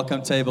our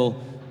welcome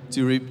table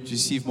to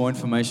receive more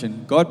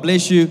information. God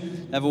bless you.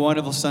 Have a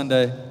wonderful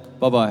Sunday.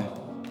 Bye-bye.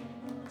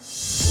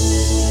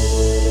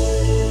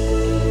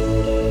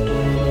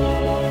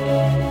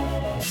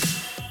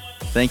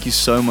 Thank you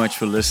so much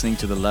for listening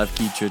to the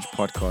LoveKey Church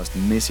podcast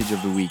message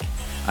of the week.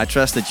 I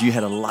trust that you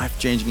had a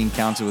life-changing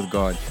encounter with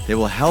God that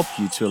will help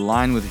you to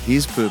align with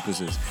His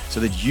purposes so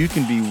that you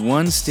can be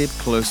one step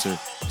closer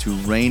to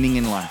reigning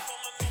in life.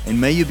 And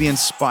may you be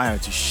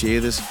inspired to share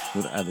this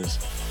with others.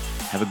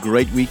 Have a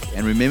great week,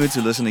 and remember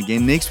to listen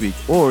again next week,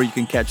 or you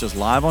can catch us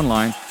live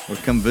online or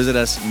come visit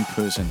us in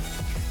person.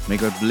 May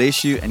God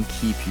bless you and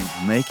keep you,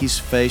 make His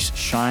face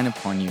shine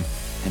upon you,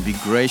 and be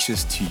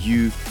gracious to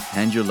you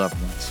and your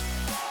loved ones.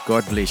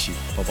 God bless you.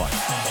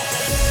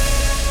 Bye-bye.